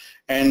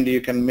 And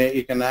you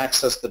can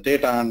access the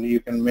data, and you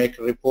can make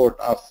a report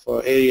of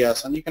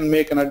areas, and you can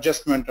make an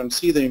adjustment and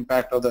see the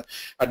impact of the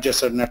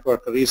adjusted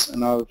network,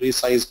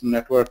 resized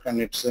network,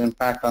 and its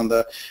impact on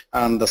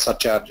the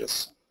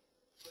surcharges.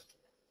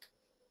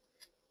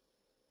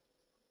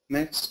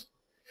 Next.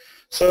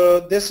 So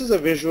this is a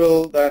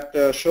visual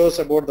that shows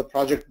about the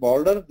project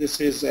Boulder. This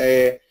is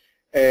a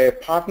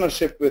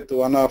partnership with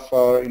one of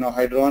our,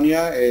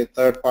 Hydronia, a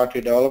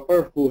third-party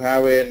developer, who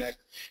have a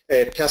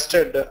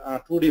tested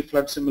 2D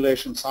flood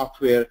simulation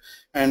software,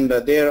 and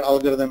their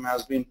algorithm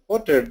has been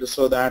ported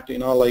so that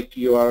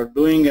you are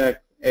doing an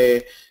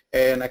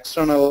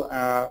external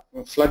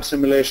flood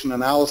simulation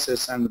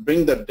analysis and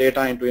bring the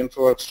data into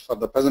InfraWorks for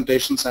the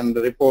presentations and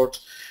the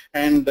reports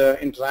and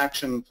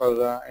interaction for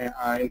the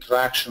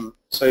interaction.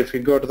 So if you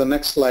go to the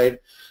next slide,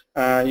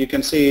 you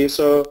can see,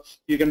 so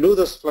you can do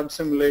this flood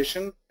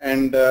simulation,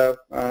 and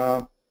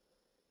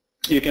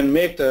you can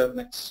make the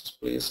next,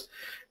 please.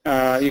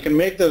 You can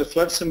make the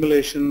flood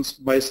simulations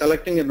by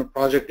selecting in a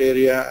project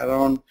area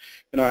around,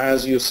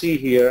 as you see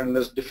here, and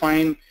just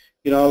define,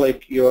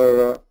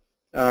 your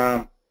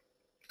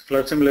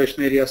flood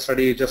simulation area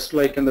study, just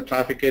like in the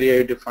traffic area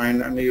you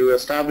define, and you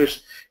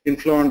establish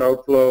inflow and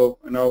outflow,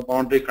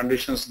 boundary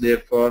conditions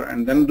therefore,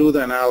 and then do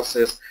the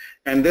analysis.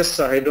 And this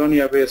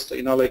Hydronia-based,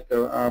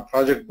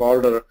 Project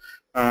Boulder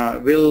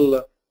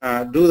will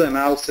do the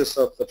analysis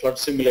of the flood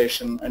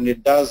simulation, and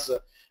it does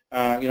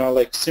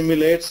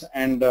simulates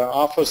and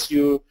offers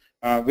you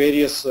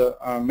various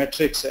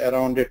metrics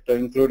around it,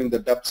 including the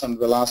depths and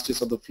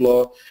velocities of the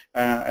flow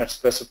at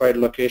specified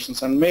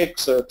locations, and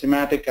makes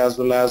thematic as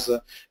well as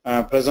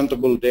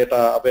presentable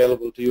data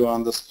available to you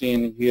on the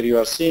screen. Here you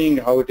are seeing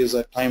how it is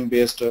a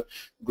time-based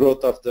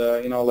growth of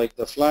the,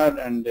 the flood,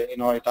 and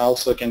it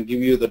also can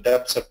give you the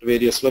depths at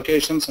various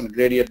locations and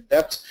gradient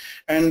depths.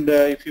 And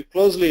if you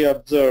closely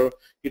observe,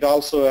 it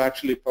also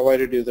actually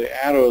provided you the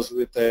arrows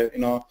with the,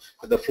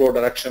 the flow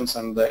directions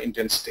and the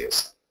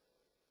intensities.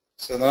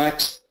 So the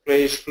next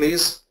page,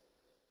 please.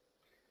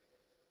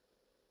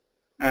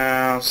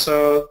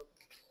 So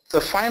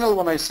the final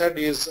one I said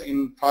is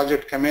in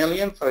Project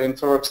Chameleon for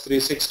InfraWorks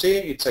 360.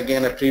 It's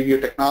again a preview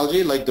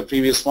technology like the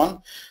previous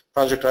one.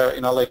 Project,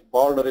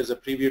 Boulder is a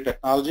preview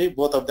technology.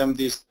 Both of them,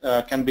 these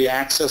can be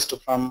accessed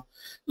from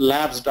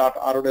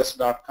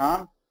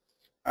labs.autodesk.com.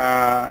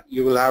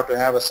 You will have to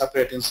have a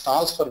separate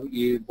installs for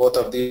both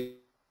of these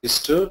these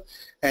two.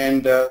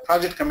 And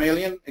Project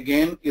Chameleon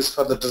again is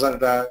for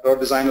the road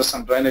designers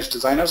and drainage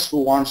designers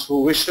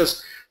who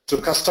wishes to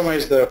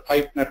customize the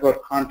pipe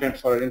network content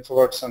for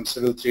InfraWorks and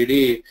Civil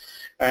 3D,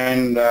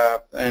 and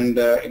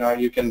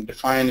you can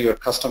define your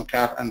custom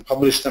cat and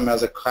publish them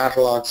as a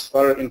catalogs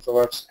for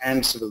InfraWorks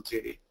and Civil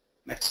 3D.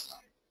 Next slide.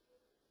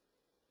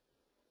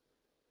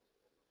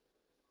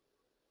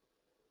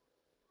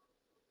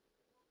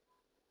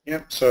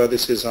 Yep. So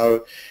this is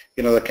how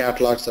the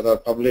catalogs that are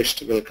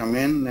published will come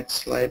in. Next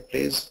slide,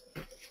 please.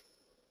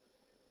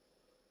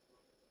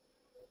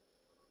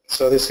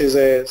 So this is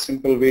a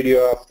simple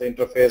video of the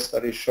interface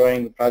that is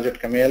showing Project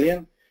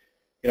Chameleon.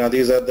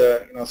 These are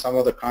the some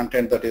of the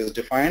content that is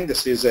defined.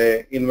 This is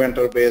a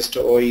inventor-based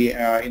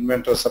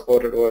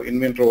inventor-supported or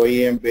inventor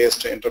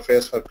OEM-based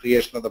interface for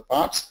creation of the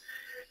parts,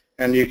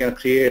 and you can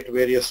create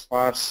various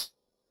parts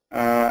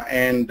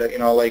and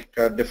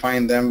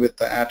define them with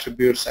the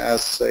attributes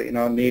as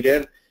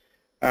needed.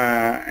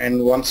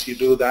 And once you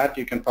do that,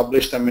 you can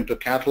publish them into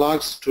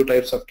catalogs. Two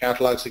types of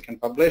catalogs you can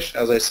publish,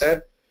 as I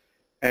said.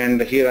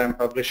 And here I'm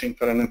publishing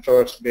for an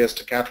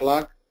InfraWorks-based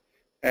catalog.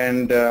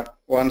 And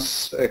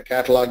once a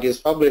catalog is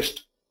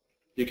published,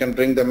 you can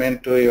bring them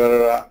into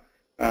your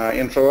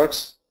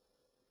InfraWorks,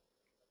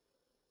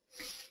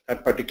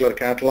 that particular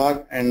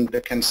catalog, and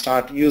can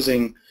start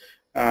using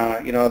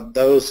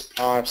those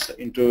parts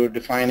into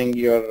defining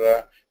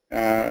your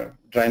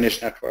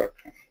drainage network.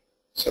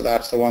 So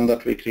that's the one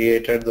that we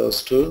created,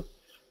 those two.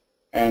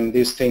 And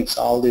these things,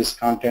 all this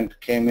content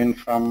came in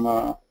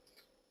from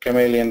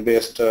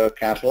Chameleon-based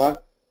catalog.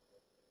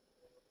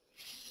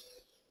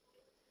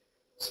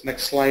 So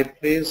next slide,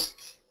 please.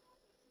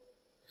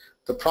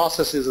 The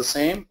process is the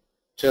same,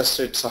 just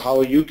it's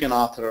how you can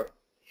author.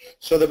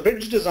 So the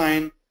bridge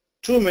design,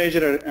 two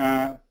major,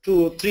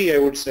 three I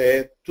would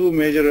say, two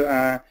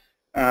major.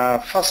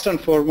 First and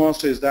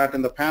foremost is that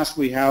in the past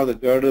we have the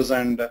girders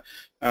and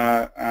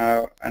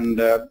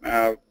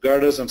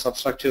girders and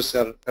substructures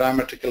are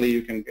parametrically,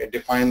 you can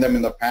define them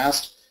in the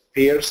past,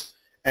 piers.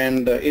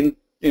 And in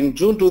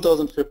June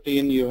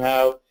 2015 you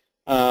have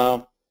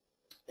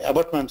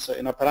abutments,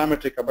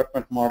 parametric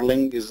abutment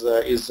modeling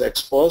is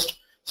exposed.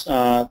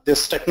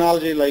 This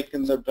technology, like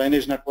in the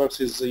drainage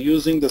networks, is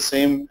using the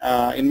same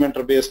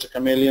inventor-based,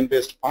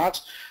 Chameleon-based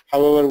parts.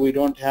 However, we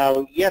don't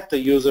have yet the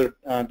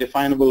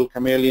user-definable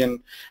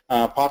Chameleon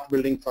part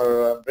building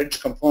for bridge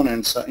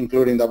components,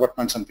 including the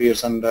abutments and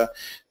piers and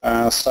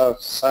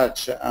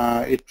such.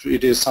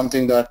 It is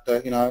something that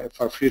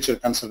for future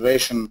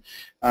consideration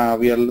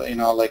we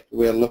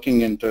are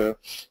looking into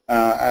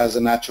as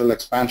a natural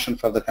expansion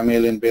for the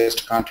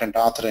Chameleon-based content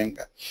authoring.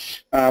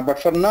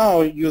 But for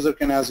now, user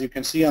can, as you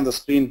can see on the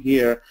screen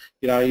here,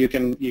 you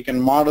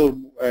can model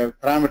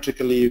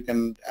parametrically.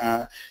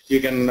 You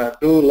can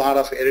do a lot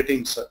of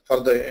editing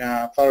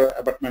for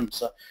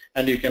abutments,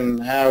 and you can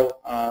have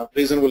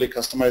reasonably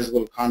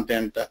customizable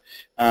content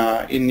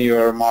in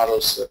your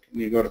models. Can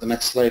you go to the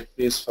next slide,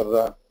 please, for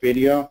the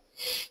video?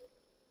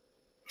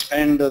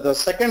 And the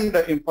second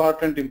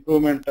important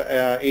improvement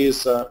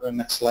is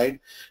next slide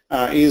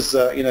is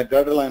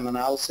girder line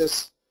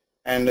analysis.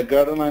 And the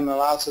girder line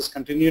analysis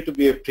continue to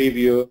be a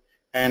preview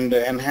and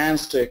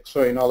enhanced.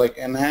 So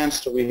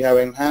enhanced. We have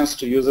enhanced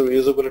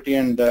usability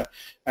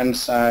and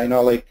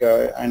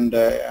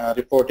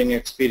reporting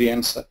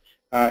experience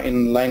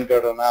in line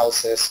girder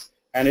analysis.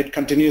 And it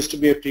continues to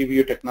be a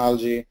preview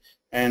technology.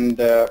 And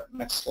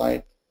next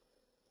slide.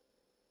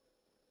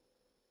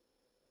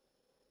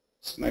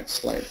 Next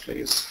slide,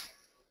 please.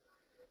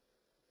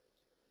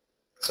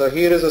 So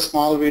here is a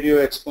small video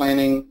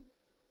explaining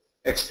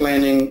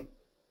the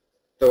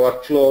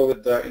workflow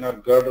with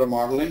the girder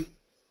modeling,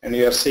 and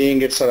you are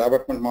seeing it's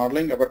abutment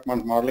modeling.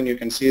 Abutment modeling, you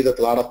can see that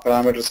a lot of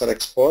parameters are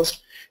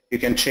exposed. You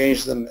can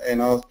change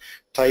the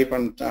type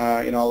and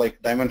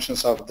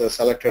dimensions of the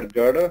selected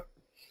girder,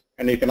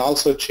 and you can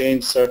also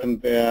change certain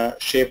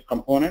shape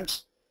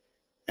components.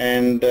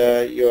 And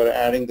you are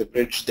adding the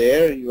bridge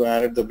there. You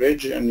added the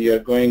bridge, and you are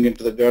going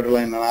into the girder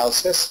line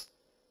analysis.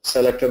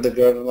 Selected the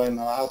girder line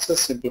analysis,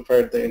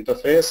 simplified the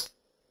interface,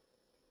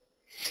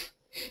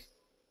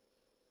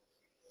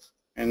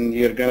 and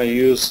you're going to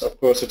use, of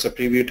course, it's a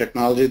preview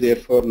technology,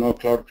 therefore no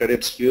cloud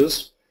credits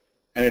used,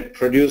 and it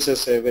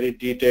produces a very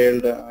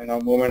detailed,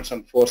 moments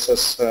and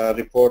forces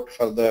report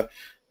for the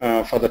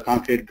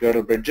concrete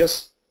girder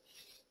bridges.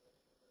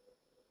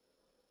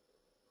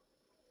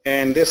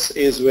 And this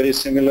is very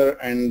similar,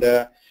 and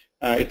it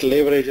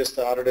leverages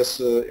the Autodesk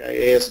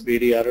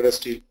ASBD,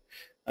 Autodesk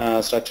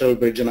structural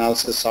bridge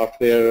analysis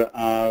software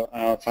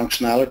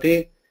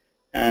functionality,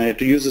 and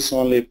it uses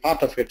only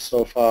part of it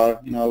so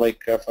far,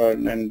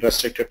 and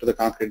restricted to the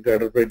concrete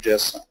girder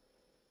bridges.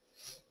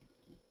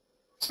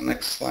 So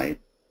next slide.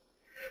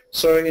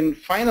 So in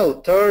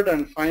third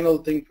and final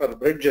thing for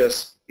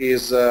bridges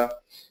is we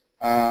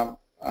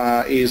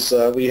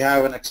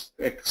have an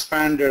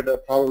expanded,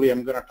 probably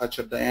I'm going to touch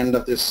at the end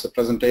of this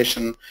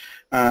presentation,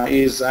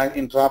 is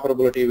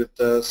interoperability with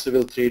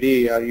Civil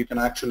 3D. You can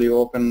actually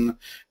open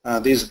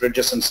these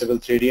bridges in Civil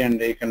 3D,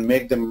 and you can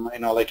make them,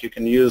 you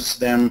can use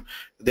them.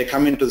 They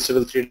come into the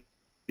Civil 3D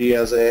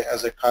as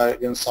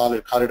a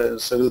solid corridor,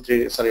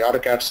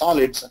 AutoCAD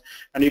solids,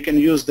 and you can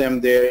use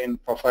them there in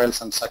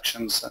profiles and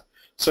sections.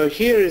 So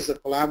here is the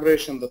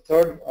collaboration, the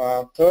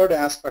third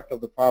aspect of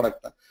the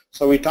product.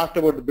 So we talked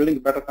about building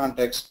better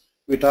context.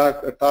 We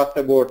talked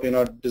about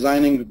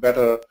designing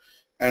better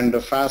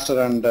and faster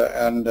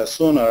and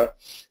sooner.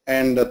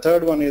 And the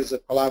third one is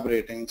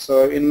collaborating.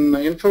 So in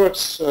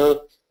InfraWorks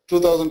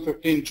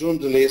 2015 June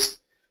release,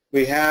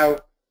 we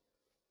have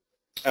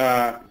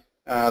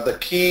the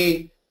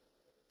key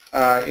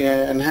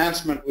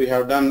enhancement we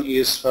have done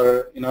is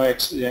for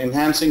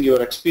enhancing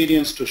your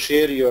experience to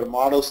share your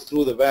models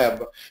through the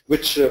web,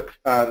 which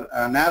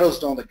narrows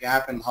down the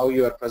gap in how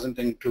you are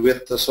presenting to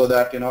it, so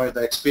that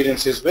the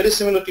experience is very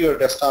similar to your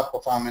desktop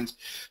performance,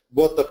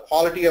 both the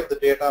quality of the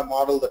data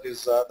model that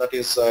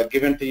is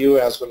given to you,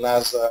 as well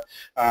as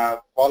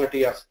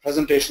quality of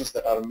presentations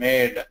that are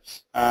made.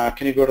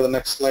 Can you go to the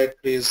next slide,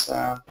 please,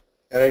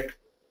 Eric?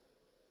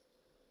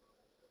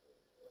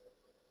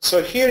 So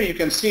here you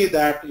can see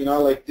that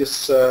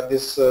this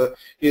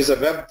is a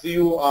web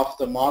view of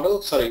the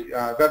model.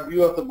 Web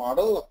view of the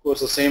model. Of course,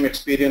 the same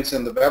experience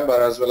in the web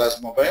as well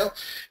as mobile,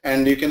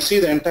 and you can see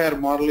the entire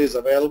model is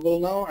available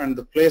now. And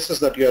the places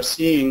that you are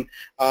seeing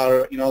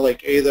are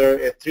either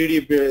a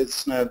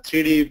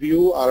 3D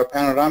view or a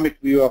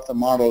panoramic view of the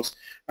models.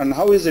 And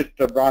how is it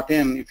brought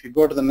in? If you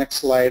go to the next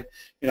slide,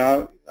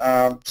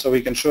 so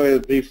we can show you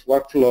a brief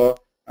workflow.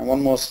 And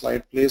one more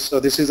slide, please. So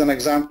this is an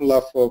example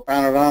of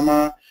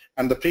panorama.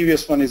 And the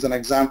previous one is an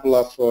example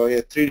of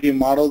a 3D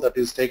model that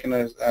is taken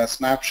as a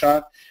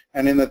snapshot.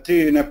 And in a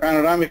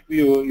panoramic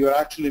view, you are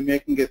actually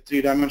making a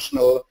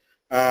three-dimensional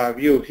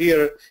view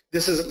here.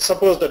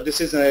 Suppose that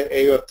this is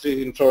your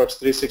InfraWorks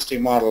 360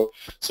 model.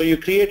 So you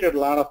created a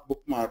lot of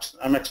bookmarks.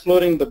 I'm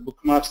exploring the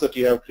bookmarks that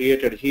you have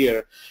created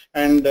here,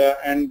 and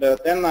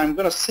then I'm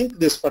going to sync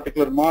this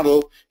particular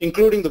model,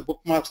 including the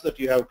bookmarks that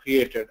you have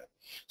created.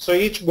 So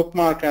each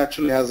bookmark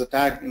actually has a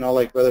tag,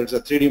 whether it's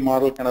a 3D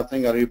model kind of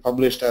thing or you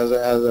published as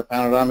a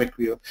panoramic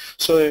view.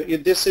 So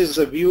this is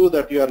a view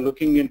that you are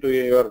looking into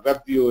your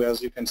web view.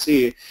 As you can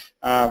see,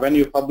 when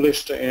you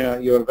published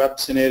your web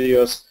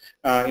scenarios,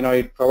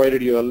 it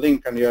provided you a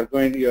link, and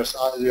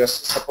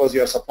suppose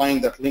you are supplying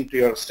that link to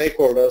your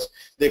stakeholders,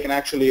 they can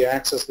actually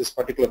access this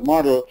particular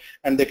model,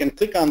 and they can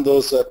click on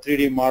those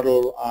 3D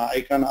model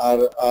icon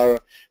or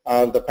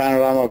the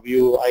panorama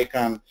view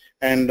icon,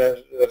 and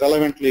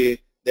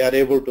relevantly they are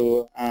able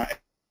to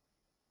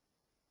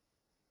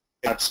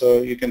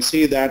so you can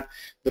see that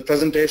the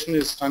presentation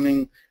is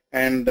stunning,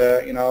 and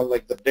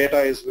the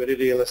data is very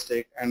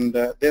realistic, and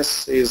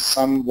this is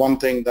one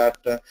thing that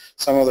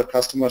some of the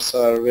customers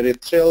are very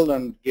thrilled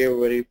and gave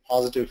very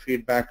positive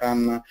feedback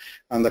on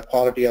the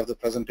quality of the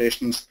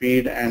presentation,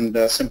 speed and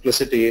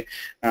simplicity,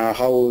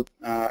 how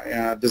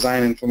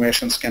design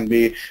informations can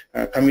be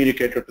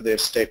communicated to their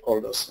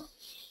stakeholders.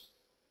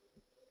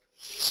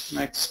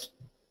 Next.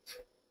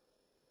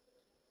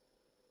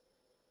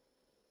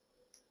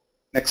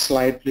 Next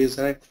slide, please,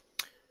 Eric.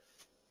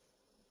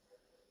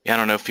 Yeah, I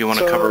don't know if you want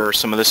to cover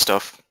some of this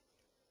stuff.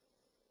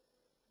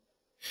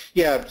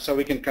 Yeah, so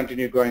we can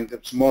continue going.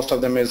 Most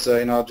of them is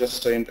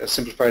just a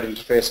simplified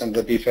interface and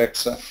the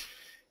defects.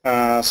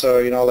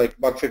 So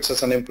bug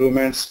fixes and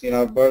improvements.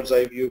 Bird's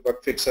eye view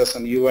bug fixes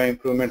and UI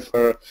improvement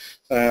for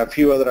a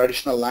few other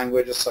additional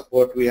languages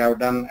support we have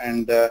done,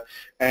 and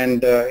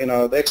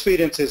the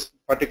experience is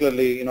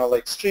particularly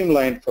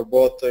streamlined for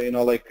both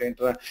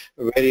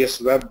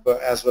various web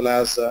as well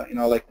as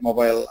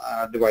mobile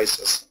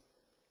devices.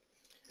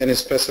 Any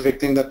specific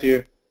thing that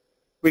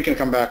we can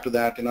come back to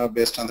that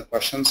based on the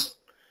questions.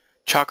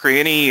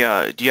 Chakri,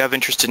 do you have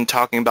interest in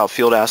talking about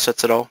field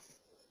assets at all?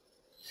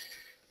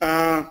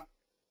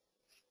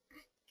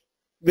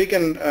 We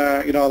can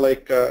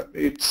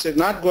it's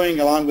not going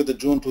along with the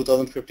June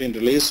 2015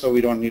 release, so we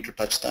don't need to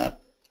touch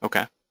that.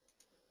 Okay.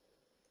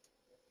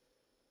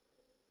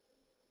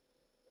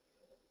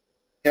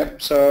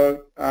 Yep.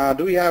 So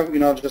do we have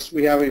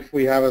if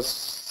we have a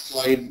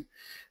slide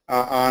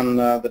on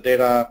the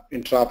data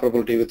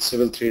interoperability with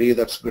Civil 3D,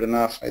 that's good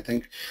enough, I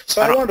think.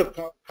 So I want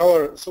to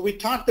cover. So we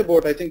talked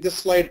about. I think this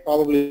slide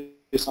probably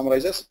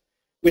summarizes.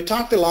 We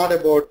talked a lot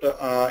about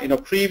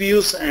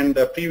previews and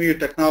preview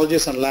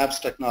technologies and labs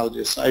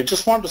technologies. I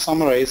just want to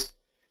summarize.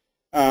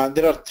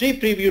 There are 3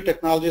 preview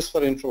technologies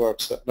for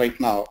InfraWorks right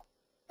now.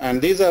 And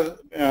these are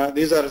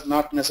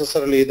not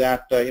necessarily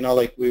that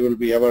we will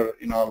be ever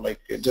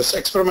just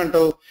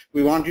experimental.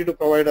 We want you to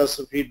provide us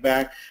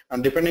feedback,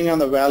 and depending on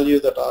the value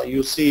that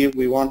you see,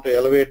 we want to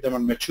elevate them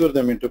and mature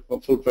them into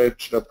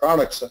full-fledged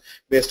products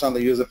based on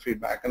the user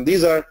feedback. And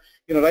these are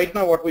right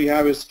now what we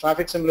have is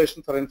traffic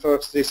simulation for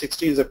InfraWorks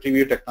 360 is a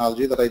preview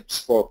technology that I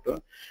spoke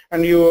to.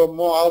 And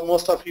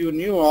most of you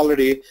knew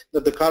already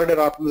that the corridor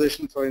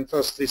optimization for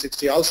InfraWorks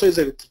 360 also is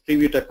a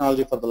preview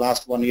technology for the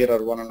last 1 year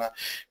or one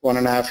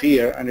and a half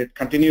year, and it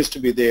continues to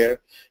be there.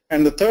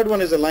 And the third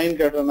one is a line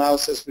guard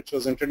analysis, which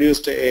was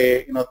introduced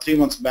 3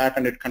 months back,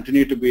 and it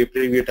continued to be a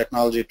preview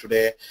technology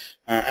today,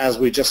 as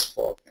we just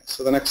spoke.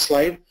 So the next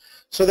slide.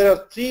 So there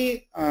are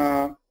 3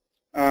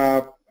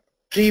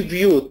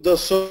 preview.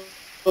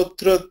 So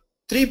the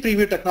three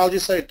preview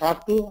technologies I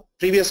talked to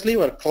previously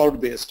were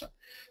cloud-based.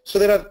 So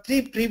there are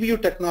three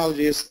preview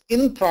technologies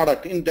in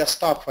product, in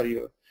desktop for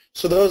you.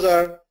 So those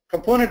are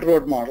component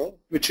road model,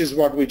 which is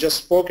what we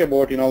just spoke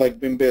about, like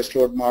BIM-based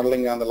road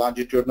modeling and the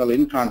longitudinal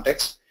in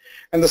context.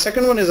 And the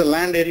second one is a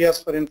land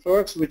areas for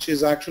InfraWorks, which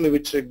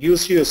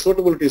gives you a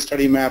suitability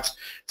study maps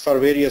for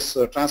various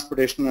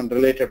transportation and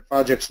related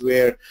projects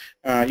where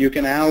you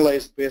can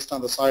analyze based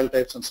on the soil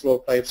types and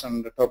slope types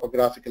and the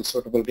topographical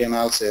suitability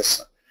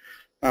analysis.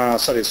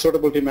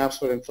 Suitability maps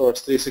for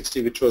InfraWorks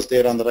 360, which was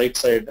there on the right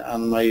side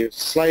on my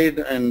slide,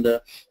 and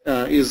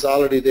is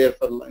already there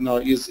for,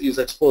 is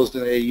exposed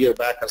in a year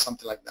back or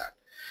something like that.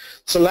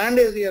 So land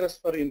areas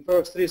for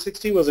InfraWorks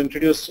 360 was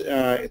introduced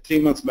 3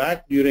 months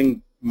back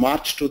during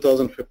March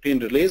 2015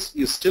 release.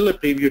 Is still a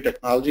preview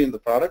technology in the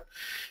product.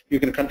 You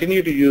can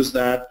continue to use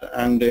that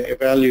and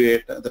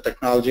evaluate the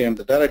technology and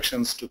the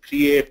directions to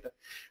create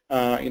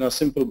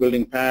simple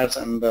building pads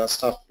and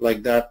stuff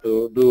like that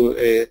to do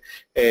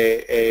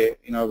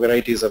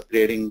varieties of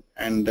grading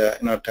and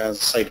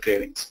site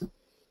gradings.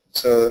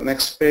 So the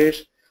next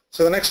page.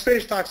 So the next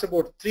page talks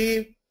about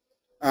three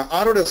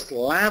Autodesk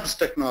Labs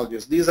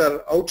technologies. These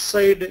are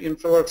outside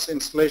InfraWorks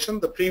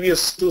installation. The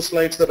previous two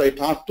slides that I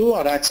talked to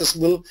are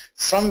accessible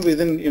from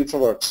within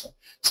InfraWorks.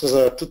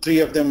 So three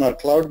of them are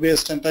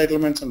cloud-based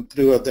entitlements and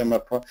 3 of them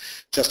are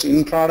just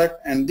in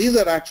product. And these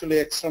are actually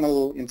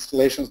external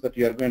installations that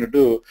you are going to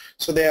do.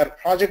 So they are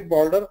Project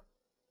Boulder,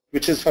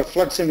 which is for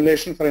flood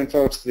simulation for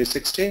InfraWorks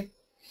 360,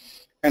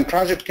 and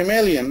Project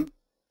Chameleon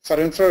for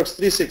InfraWorks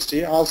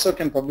 360 also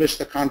can publish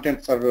the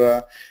content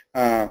for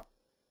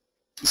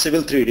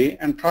Civil 3D,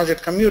 and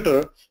Project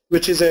Commuter,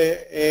 which is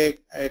a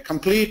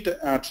complete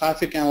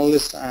traffic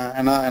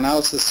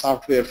analysis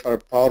software for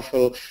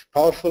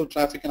powerful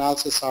traffic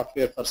analysis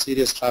software for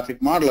serious traffic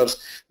modelers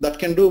that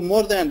can do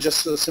more than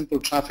just simple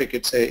traffic.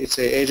 It's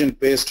a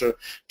agent-based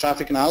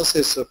traffic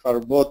analysis for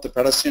both the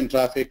pedestrian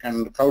traffic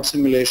and crowd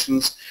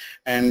simulations,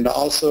 and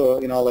also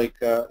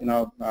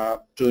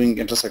doing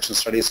intersection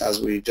studies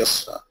as we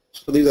just saw.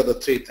 So these are the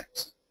 3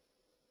 things.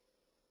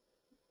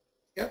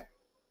 Yeah.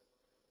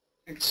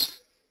 Thanks.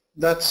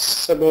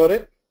 That's about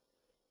it.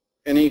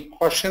 Any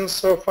questions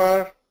so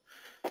far?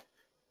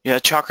 Yeah,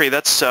 Chakri,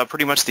 that's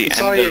pretty much the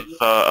end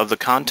of the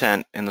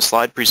content in the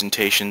slide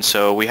presentation.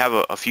 So we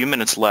have a few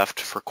minutes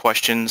left for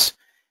questions.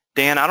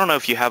 Dan, I don't know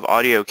if you have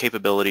audio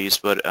capabilities,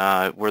 but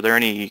were there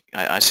any,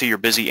 I see you're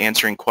busy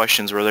answering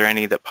questions, were there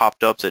any that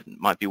popped up that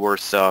might be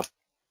worth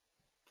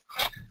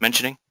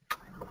mentioning?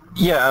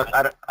 Yeah,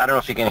 I don't know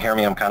if you can hear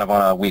me. I'm kind of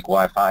on a weak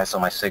Wi-Fi, so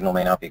my signal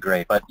may not be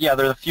great. But yeah,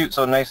 there's a few.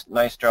 So nice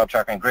job,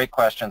 Chakri, and great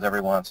questions,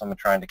 everyone. So I'm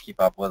trying to keep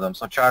up with them.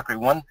 So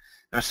Chakri,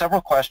 there's several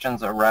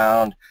questions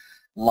around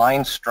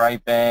line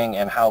striping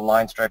and how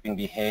line striping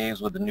behaves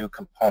with the new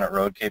component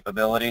road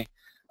capability.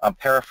 I'm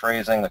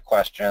paraphrasing the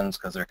questions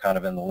because they're kind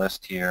of in the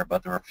list here,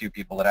 but there were a few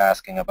people that are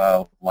asking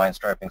about line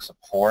striping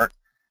support.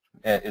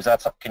 Is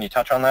that something? Can you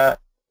touch on that?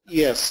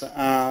 Yes.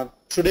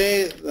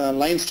 Today,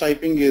 line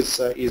striping is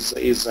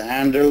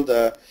handled.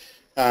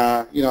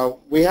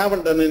 We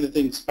haven't done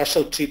anything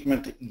special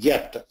treatment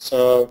yet.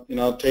 So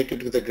take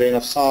it with a grain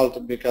of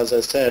salt, because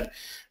as I said,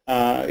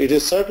 it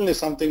is certainly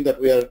something that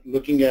we are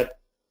looking at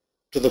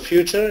to the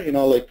future.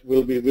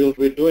 We'll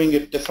be doing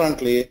it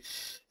differently.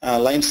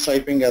 Line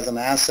striping as an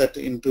asset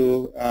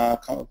into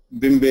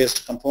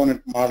BIM-based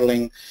component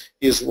modeling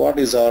is what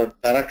is our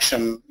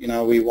direction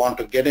we want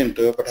to get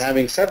into. But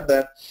having said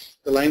that,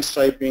 the line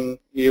striping,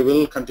 you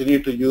will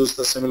continue to use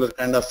the similar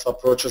kind of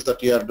approaches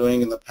that you are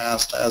doing in the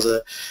past as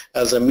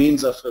a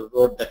means of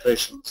road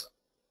decorations.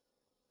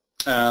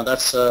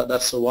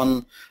 That's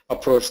one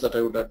approach that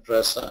I would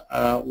address.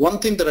 One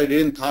thing that I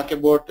didn't talk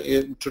about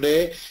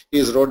today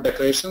is road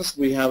decorations.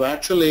 We have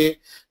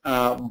actually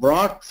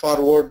brought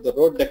forward the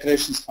road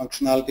decorations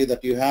functionality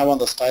that you have on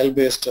the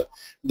style-based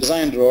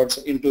design roads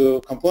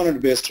into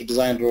component-based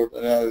design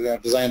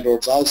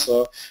roads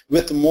also,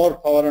 with more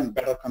power and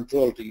better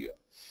control to you.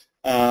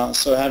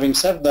 So having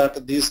said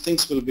that, these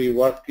things will be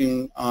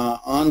working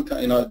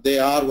they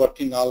are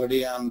working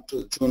already on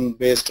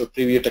tune-based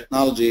preview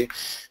technology.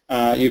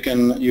 You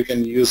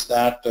can use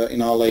that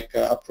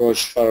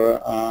approach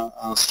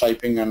for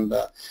striping and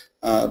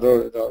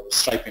road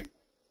striping.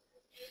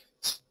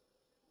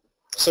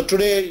 So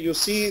today you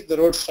see the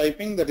road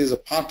striping that is a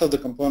part of the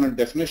component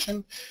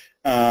definition.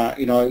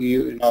 In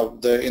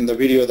the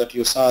video that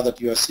you saw, that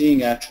you are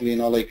seeing actually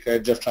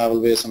edge of travel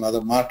ways and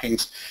other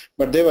markings,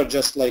 but they were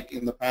just like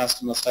in the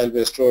past in the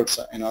style-based roads.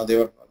 They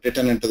were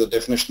written into the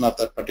definition of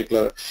that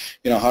particular,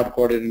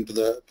 hard-coded into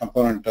the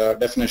component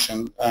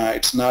definition.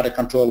 It's not a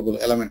controllable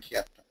element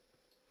yet.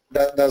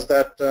 Does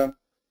that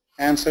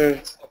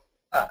answer?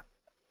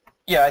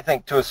 Yeah, I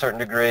think to a certain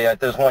degree.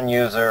 There's one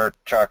user,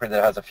 Chakri,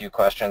 that has a few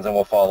questions, and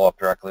we'll follow up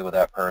directly with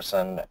that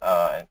person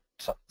and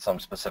some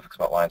specifics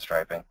about line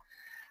striping.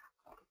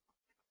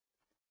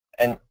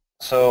 And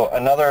so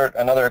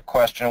another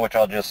question, which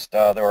I'll just,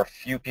 there were a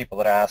few people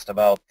that asked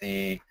about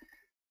the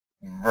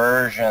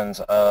versions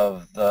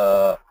of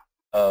the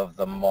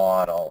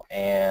model.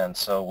 And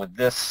so with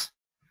this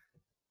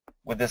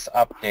with this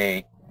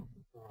update,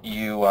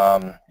 you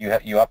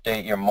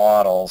update your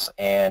models,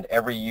 and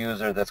every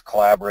user that's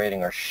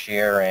collaborating or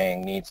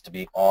sharing needs to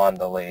be on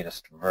the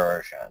latest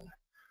version.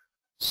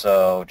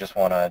 So just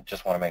want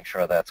to make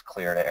sure that's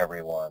clear to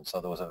everyone. So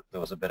there was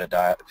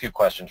a few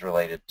questions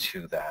related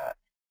to that.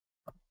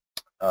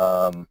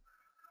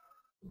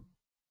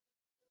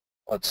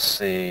 Let's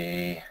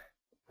see.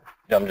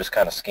 I'm just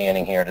kind of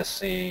scanning here to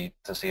see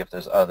if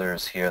there's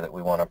others here that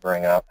we want to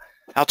bring up.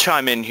 I'll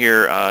chime in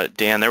here,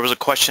 Dan. There was a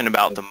question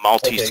about the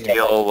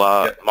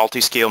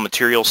multi-scale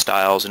material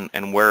styles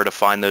and where to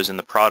find those in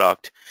the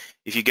product.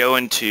 If you go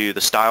into the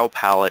style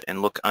palette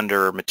and look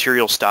under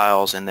material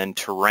styles and then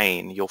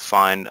terrain, you'll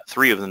find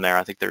 3 of them there.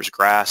 I think there's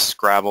grass,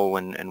 gravel,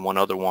 and one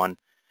other one.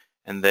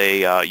 And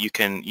they you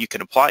can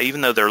apply,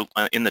 even though they're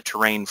in the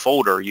terrain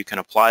folder, you can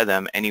apply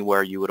them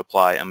anywhere you would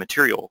apply a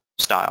material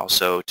style.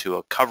 So to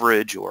a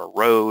coverage or a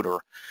road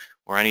or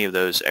any of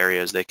those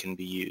areas, they can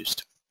be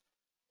used.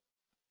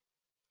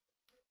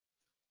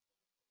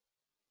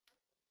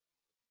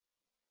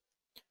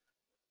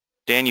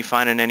 Dan, you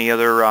finding any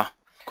other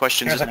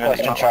questions? Here's a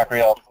question,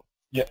 Chakri. I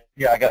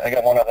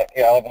got one other.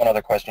 Yeah, I have one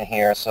other question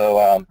here.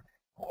 So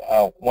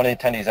one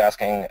attendee is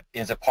asking,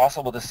 is it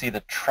possible to see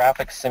the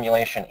traffic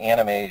simulation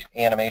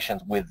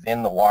animations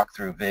within the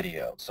walkthrough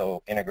video?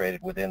 So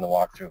integrated within the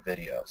walkthrough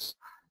videos.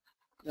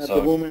 At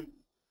the moment,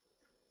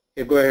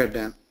 yeah, go ahead,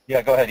 Dan.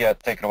 Yeah, go ahead. Yeah,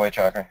 take it away,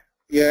 Chakri.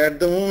 Yeah,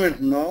 at the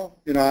moment, no.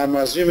 I'm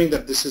assuming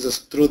that this is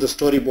through the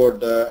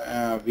storyboard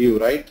view,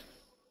 right?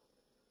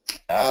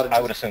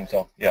 I would assume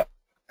so. Yeah.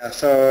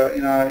 So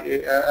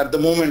at the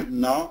moment,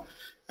 no,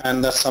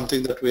 and that's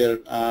something that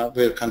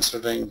we're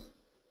considering.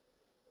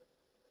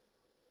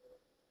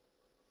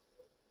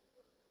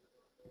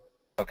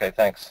 Okay,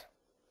 thanks.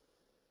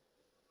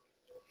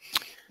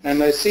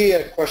 And I see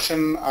a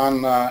question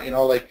on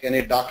like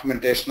any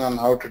documentation on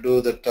how to do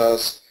that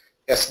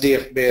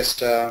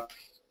SDF-based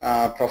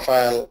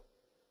profile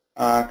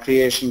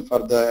creation for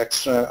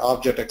the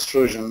object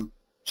extrusion.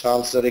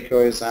 Charles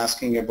Derico is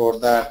asking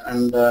about that,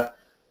 and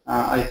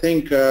I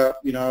think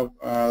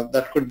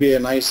that could be a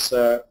nice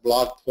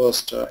blog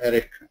post,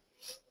 Eric.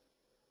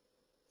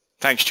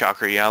 Thanks,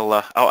 Chakri.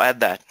 I'll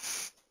add that.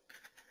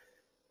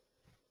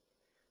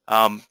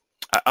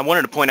 I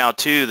wanted to point out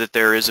too that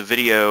there is a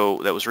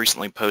video that was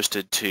recently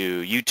posted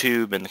to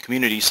YouTube and the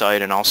community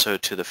site, and also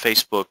to the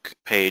Facebook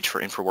page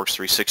for InfraWorks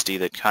 360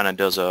 that kind of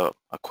does a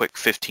quick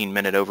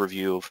 15-minute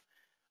overview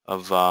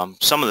of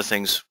some of the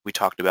things we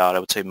talked about. I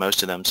would say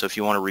most of them. So if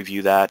you want to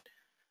review that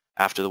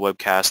after the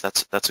webcast,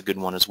 that's a good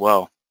one as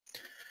well.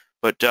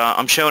 But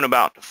I'm showing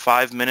about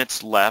 5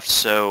 minutes left,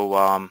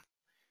 so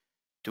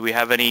do we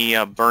have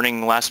any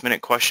burning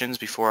last-minute questions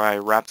before I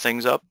wrap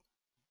things up,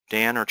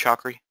 Dan or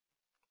Chakri?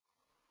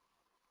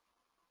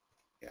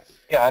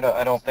 Yeah,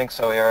 I don't think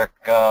so, Eric.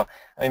 I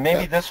mean,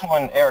 maybe this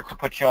one, Eric, to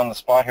put you on the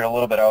spot here a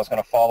little bit, I was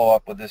going to follow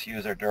up with this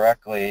user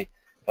directly,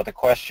 but the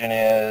question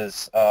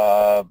is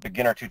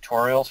beginner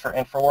tutorials for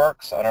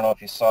InfraWorks. I don't know if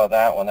you saw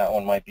that one. That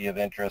one might be of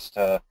interest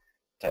to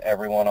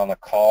everyone on the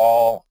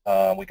call.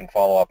 We can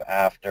follow up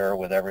after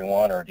with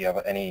everyone, or do you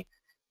have any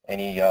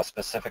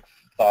specific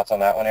thoughts on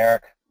that one,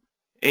 Eric?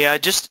 Yeah,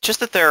 just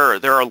that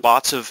there are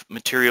lots of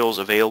materials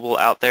available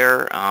out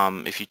there.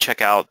 If you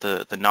check out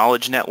the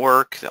Knowledge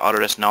Network, the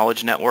Autodesk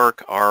Knowledge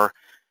Network, our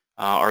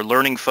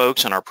learning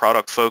folks and our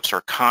product folks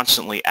are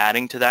constantly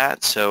adding to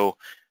that. So,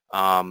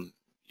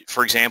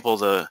 for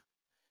example,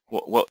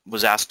 what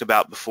was asked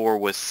about before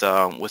with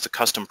the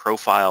custom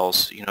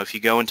profiles, if you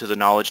go into the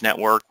Knowledge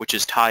Network, which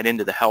is tied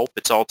into the help,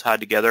 it's all tied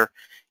together,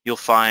 you'll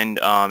find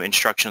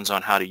instructions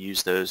on how to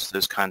use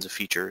those kinds of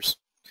features.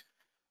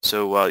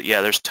 So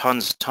yeah, there's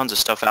tons of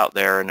stuff out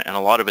there, and a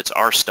lot of it's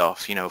our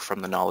stuff, from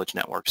the Knowledge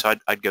Network. So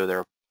I'd go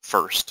there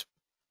first.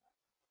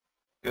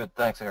 Good,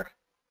 thanks, Eric.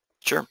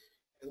 Sure.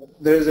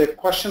 There is a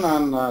question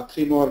on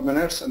 3 more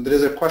minutes, and there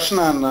is a question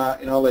on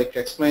like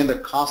explain the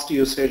cost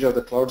usage of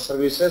the cloud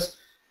services.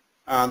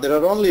 There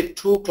are only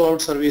 2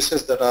 cloud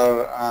services that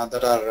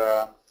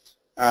are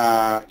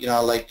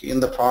like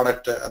in the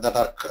product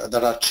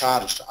that are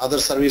charged. Other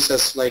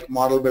services like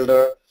Model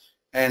Builder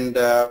and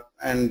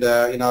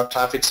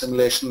traffic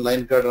simulation,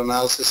 line guard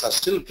analysis are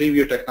still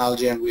preview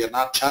technology, and we are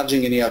not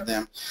charging any of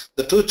them.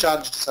 The 2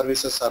 charged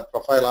services are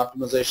profile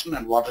optimization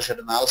and watershed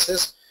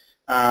analysis.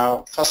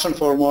 First and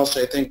foremost,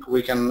 I think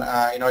we can,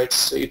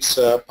 it's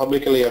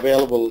publicly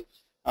available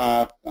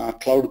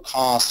cloud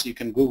cost. You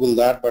can Google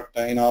that, but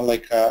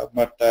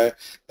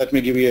let me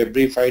give you a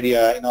brief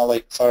idea.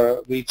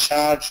 We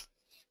charge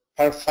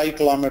per 5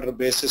 kilometer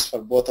basis for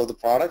both of the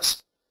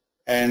products.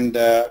 And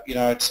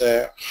it's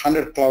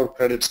 100 cloud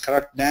credits,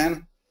 correct,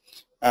 Dan?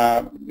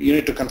 You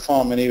need to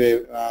confirm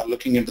anyway,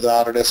 looking into the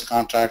Autodesk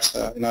contracts,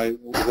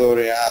 whoever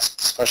asked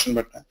this question,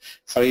 but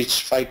for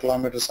each 5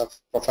 kilometers of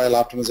profile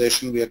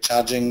optimization, we are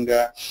charging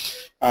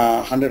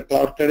 100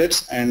 cloud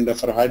credits, and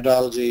for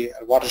hydrology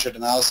watershed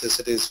analysis,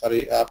 it is for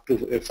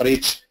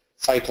each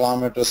 5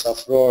 kilometers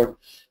of road,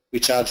 we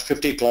charge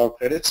 50 cloud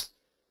credits,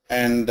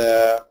 and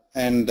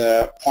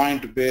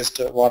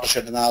point-based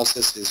watershed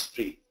analysis is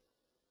free.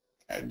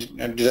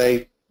 Did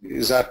I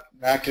Is that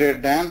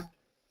accurate, Dan?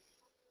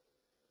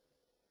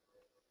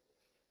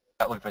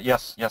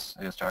 Yes, yes,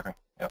 it is, Chakri.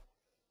 Yep.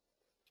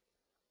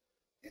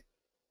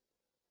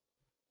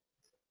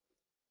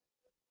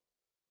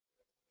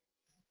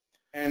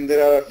 And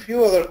there are a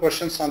few other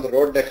questions on the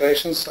road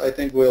decorations. I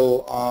think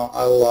we'll,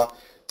 I'll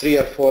 3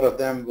 or 4 of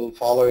them will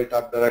follow it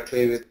up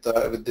directly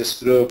with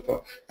this group,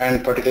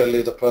 and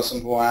particularly the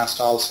person who asked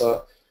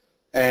also.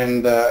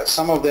 And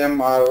some of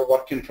them are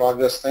work in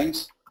progress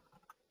things.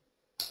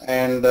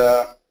 And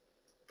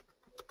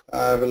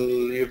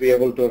will you be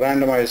able to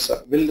randomize?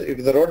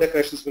 If the road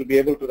decorations will be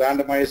able to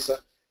randomize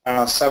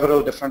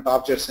several different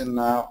objects in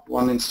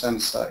one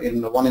instance.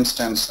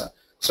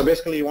 So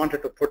basically, you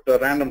wanted to put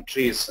random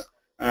trees.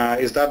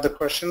 Is that the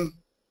question?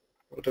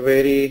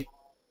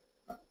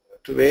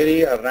 To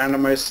vary or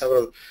randomize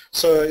several.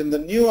 So in the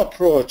new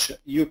approach,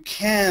 you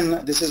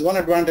can, this is one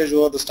advantage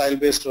over the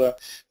style-based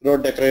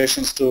road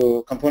decorations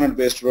to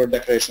component-based road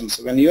decorations.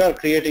 When you are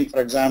creating, for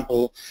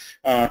example,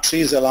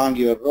 trees along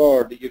your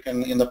road, you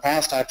can, in the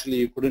past actually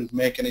you couldn't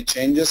make any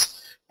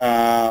changes.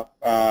 It's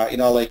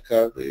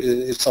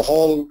a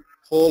whole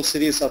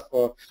series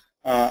of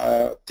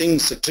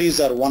things. Trees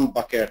are one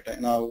bucket.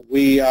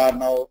 We are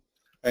now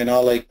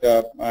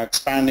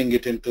expanding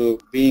it into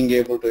being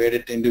able to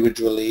edit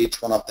individually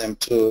each one of them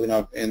to,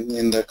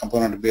 in the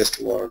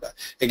component-based world.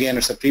 Again,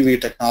 it's a preview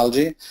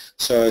technology,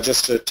 so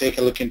just to take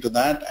a look into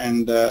that.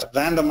 And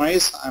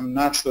randomize, I'm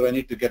not sure, I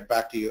need to get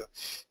back to you.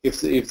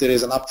 If there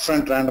is an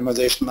upfront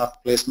randomization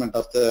of placement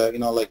of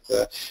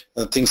the,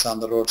 the things on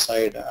the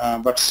roadside,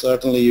 but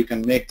certainly you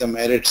can make them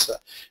edits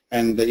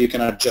and you can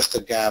adjust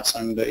the gaps,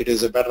 and it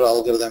is a better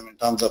algorithm in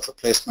terms of the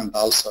placement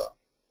also.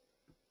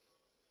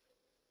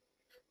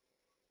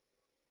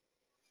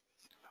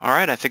 All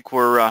right, I think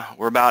we're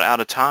about out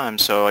of time,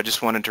 so I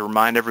just wanted to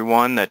remind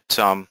everyone that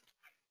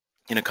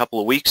in a couple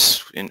of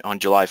weeks, on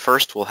July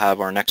 1st, we'll have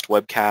our next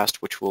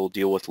webcast, which will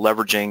deal with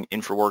leveraging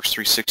InfraWorks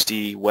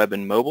 360 web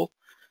and mobile.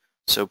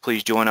 So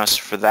please join us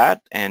for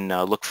that, and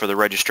look for the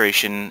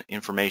registration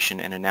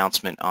information and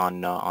announcement on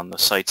the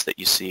sites that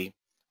you see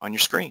on your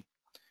screen.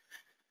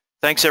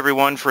 Thanks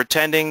everyone for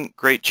attending.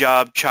 Great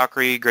job,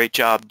 Chakri. Great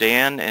job,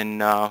 Dan, and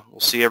we'll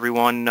see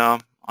everyone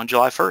on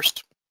July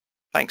 1st.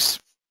 Thanks.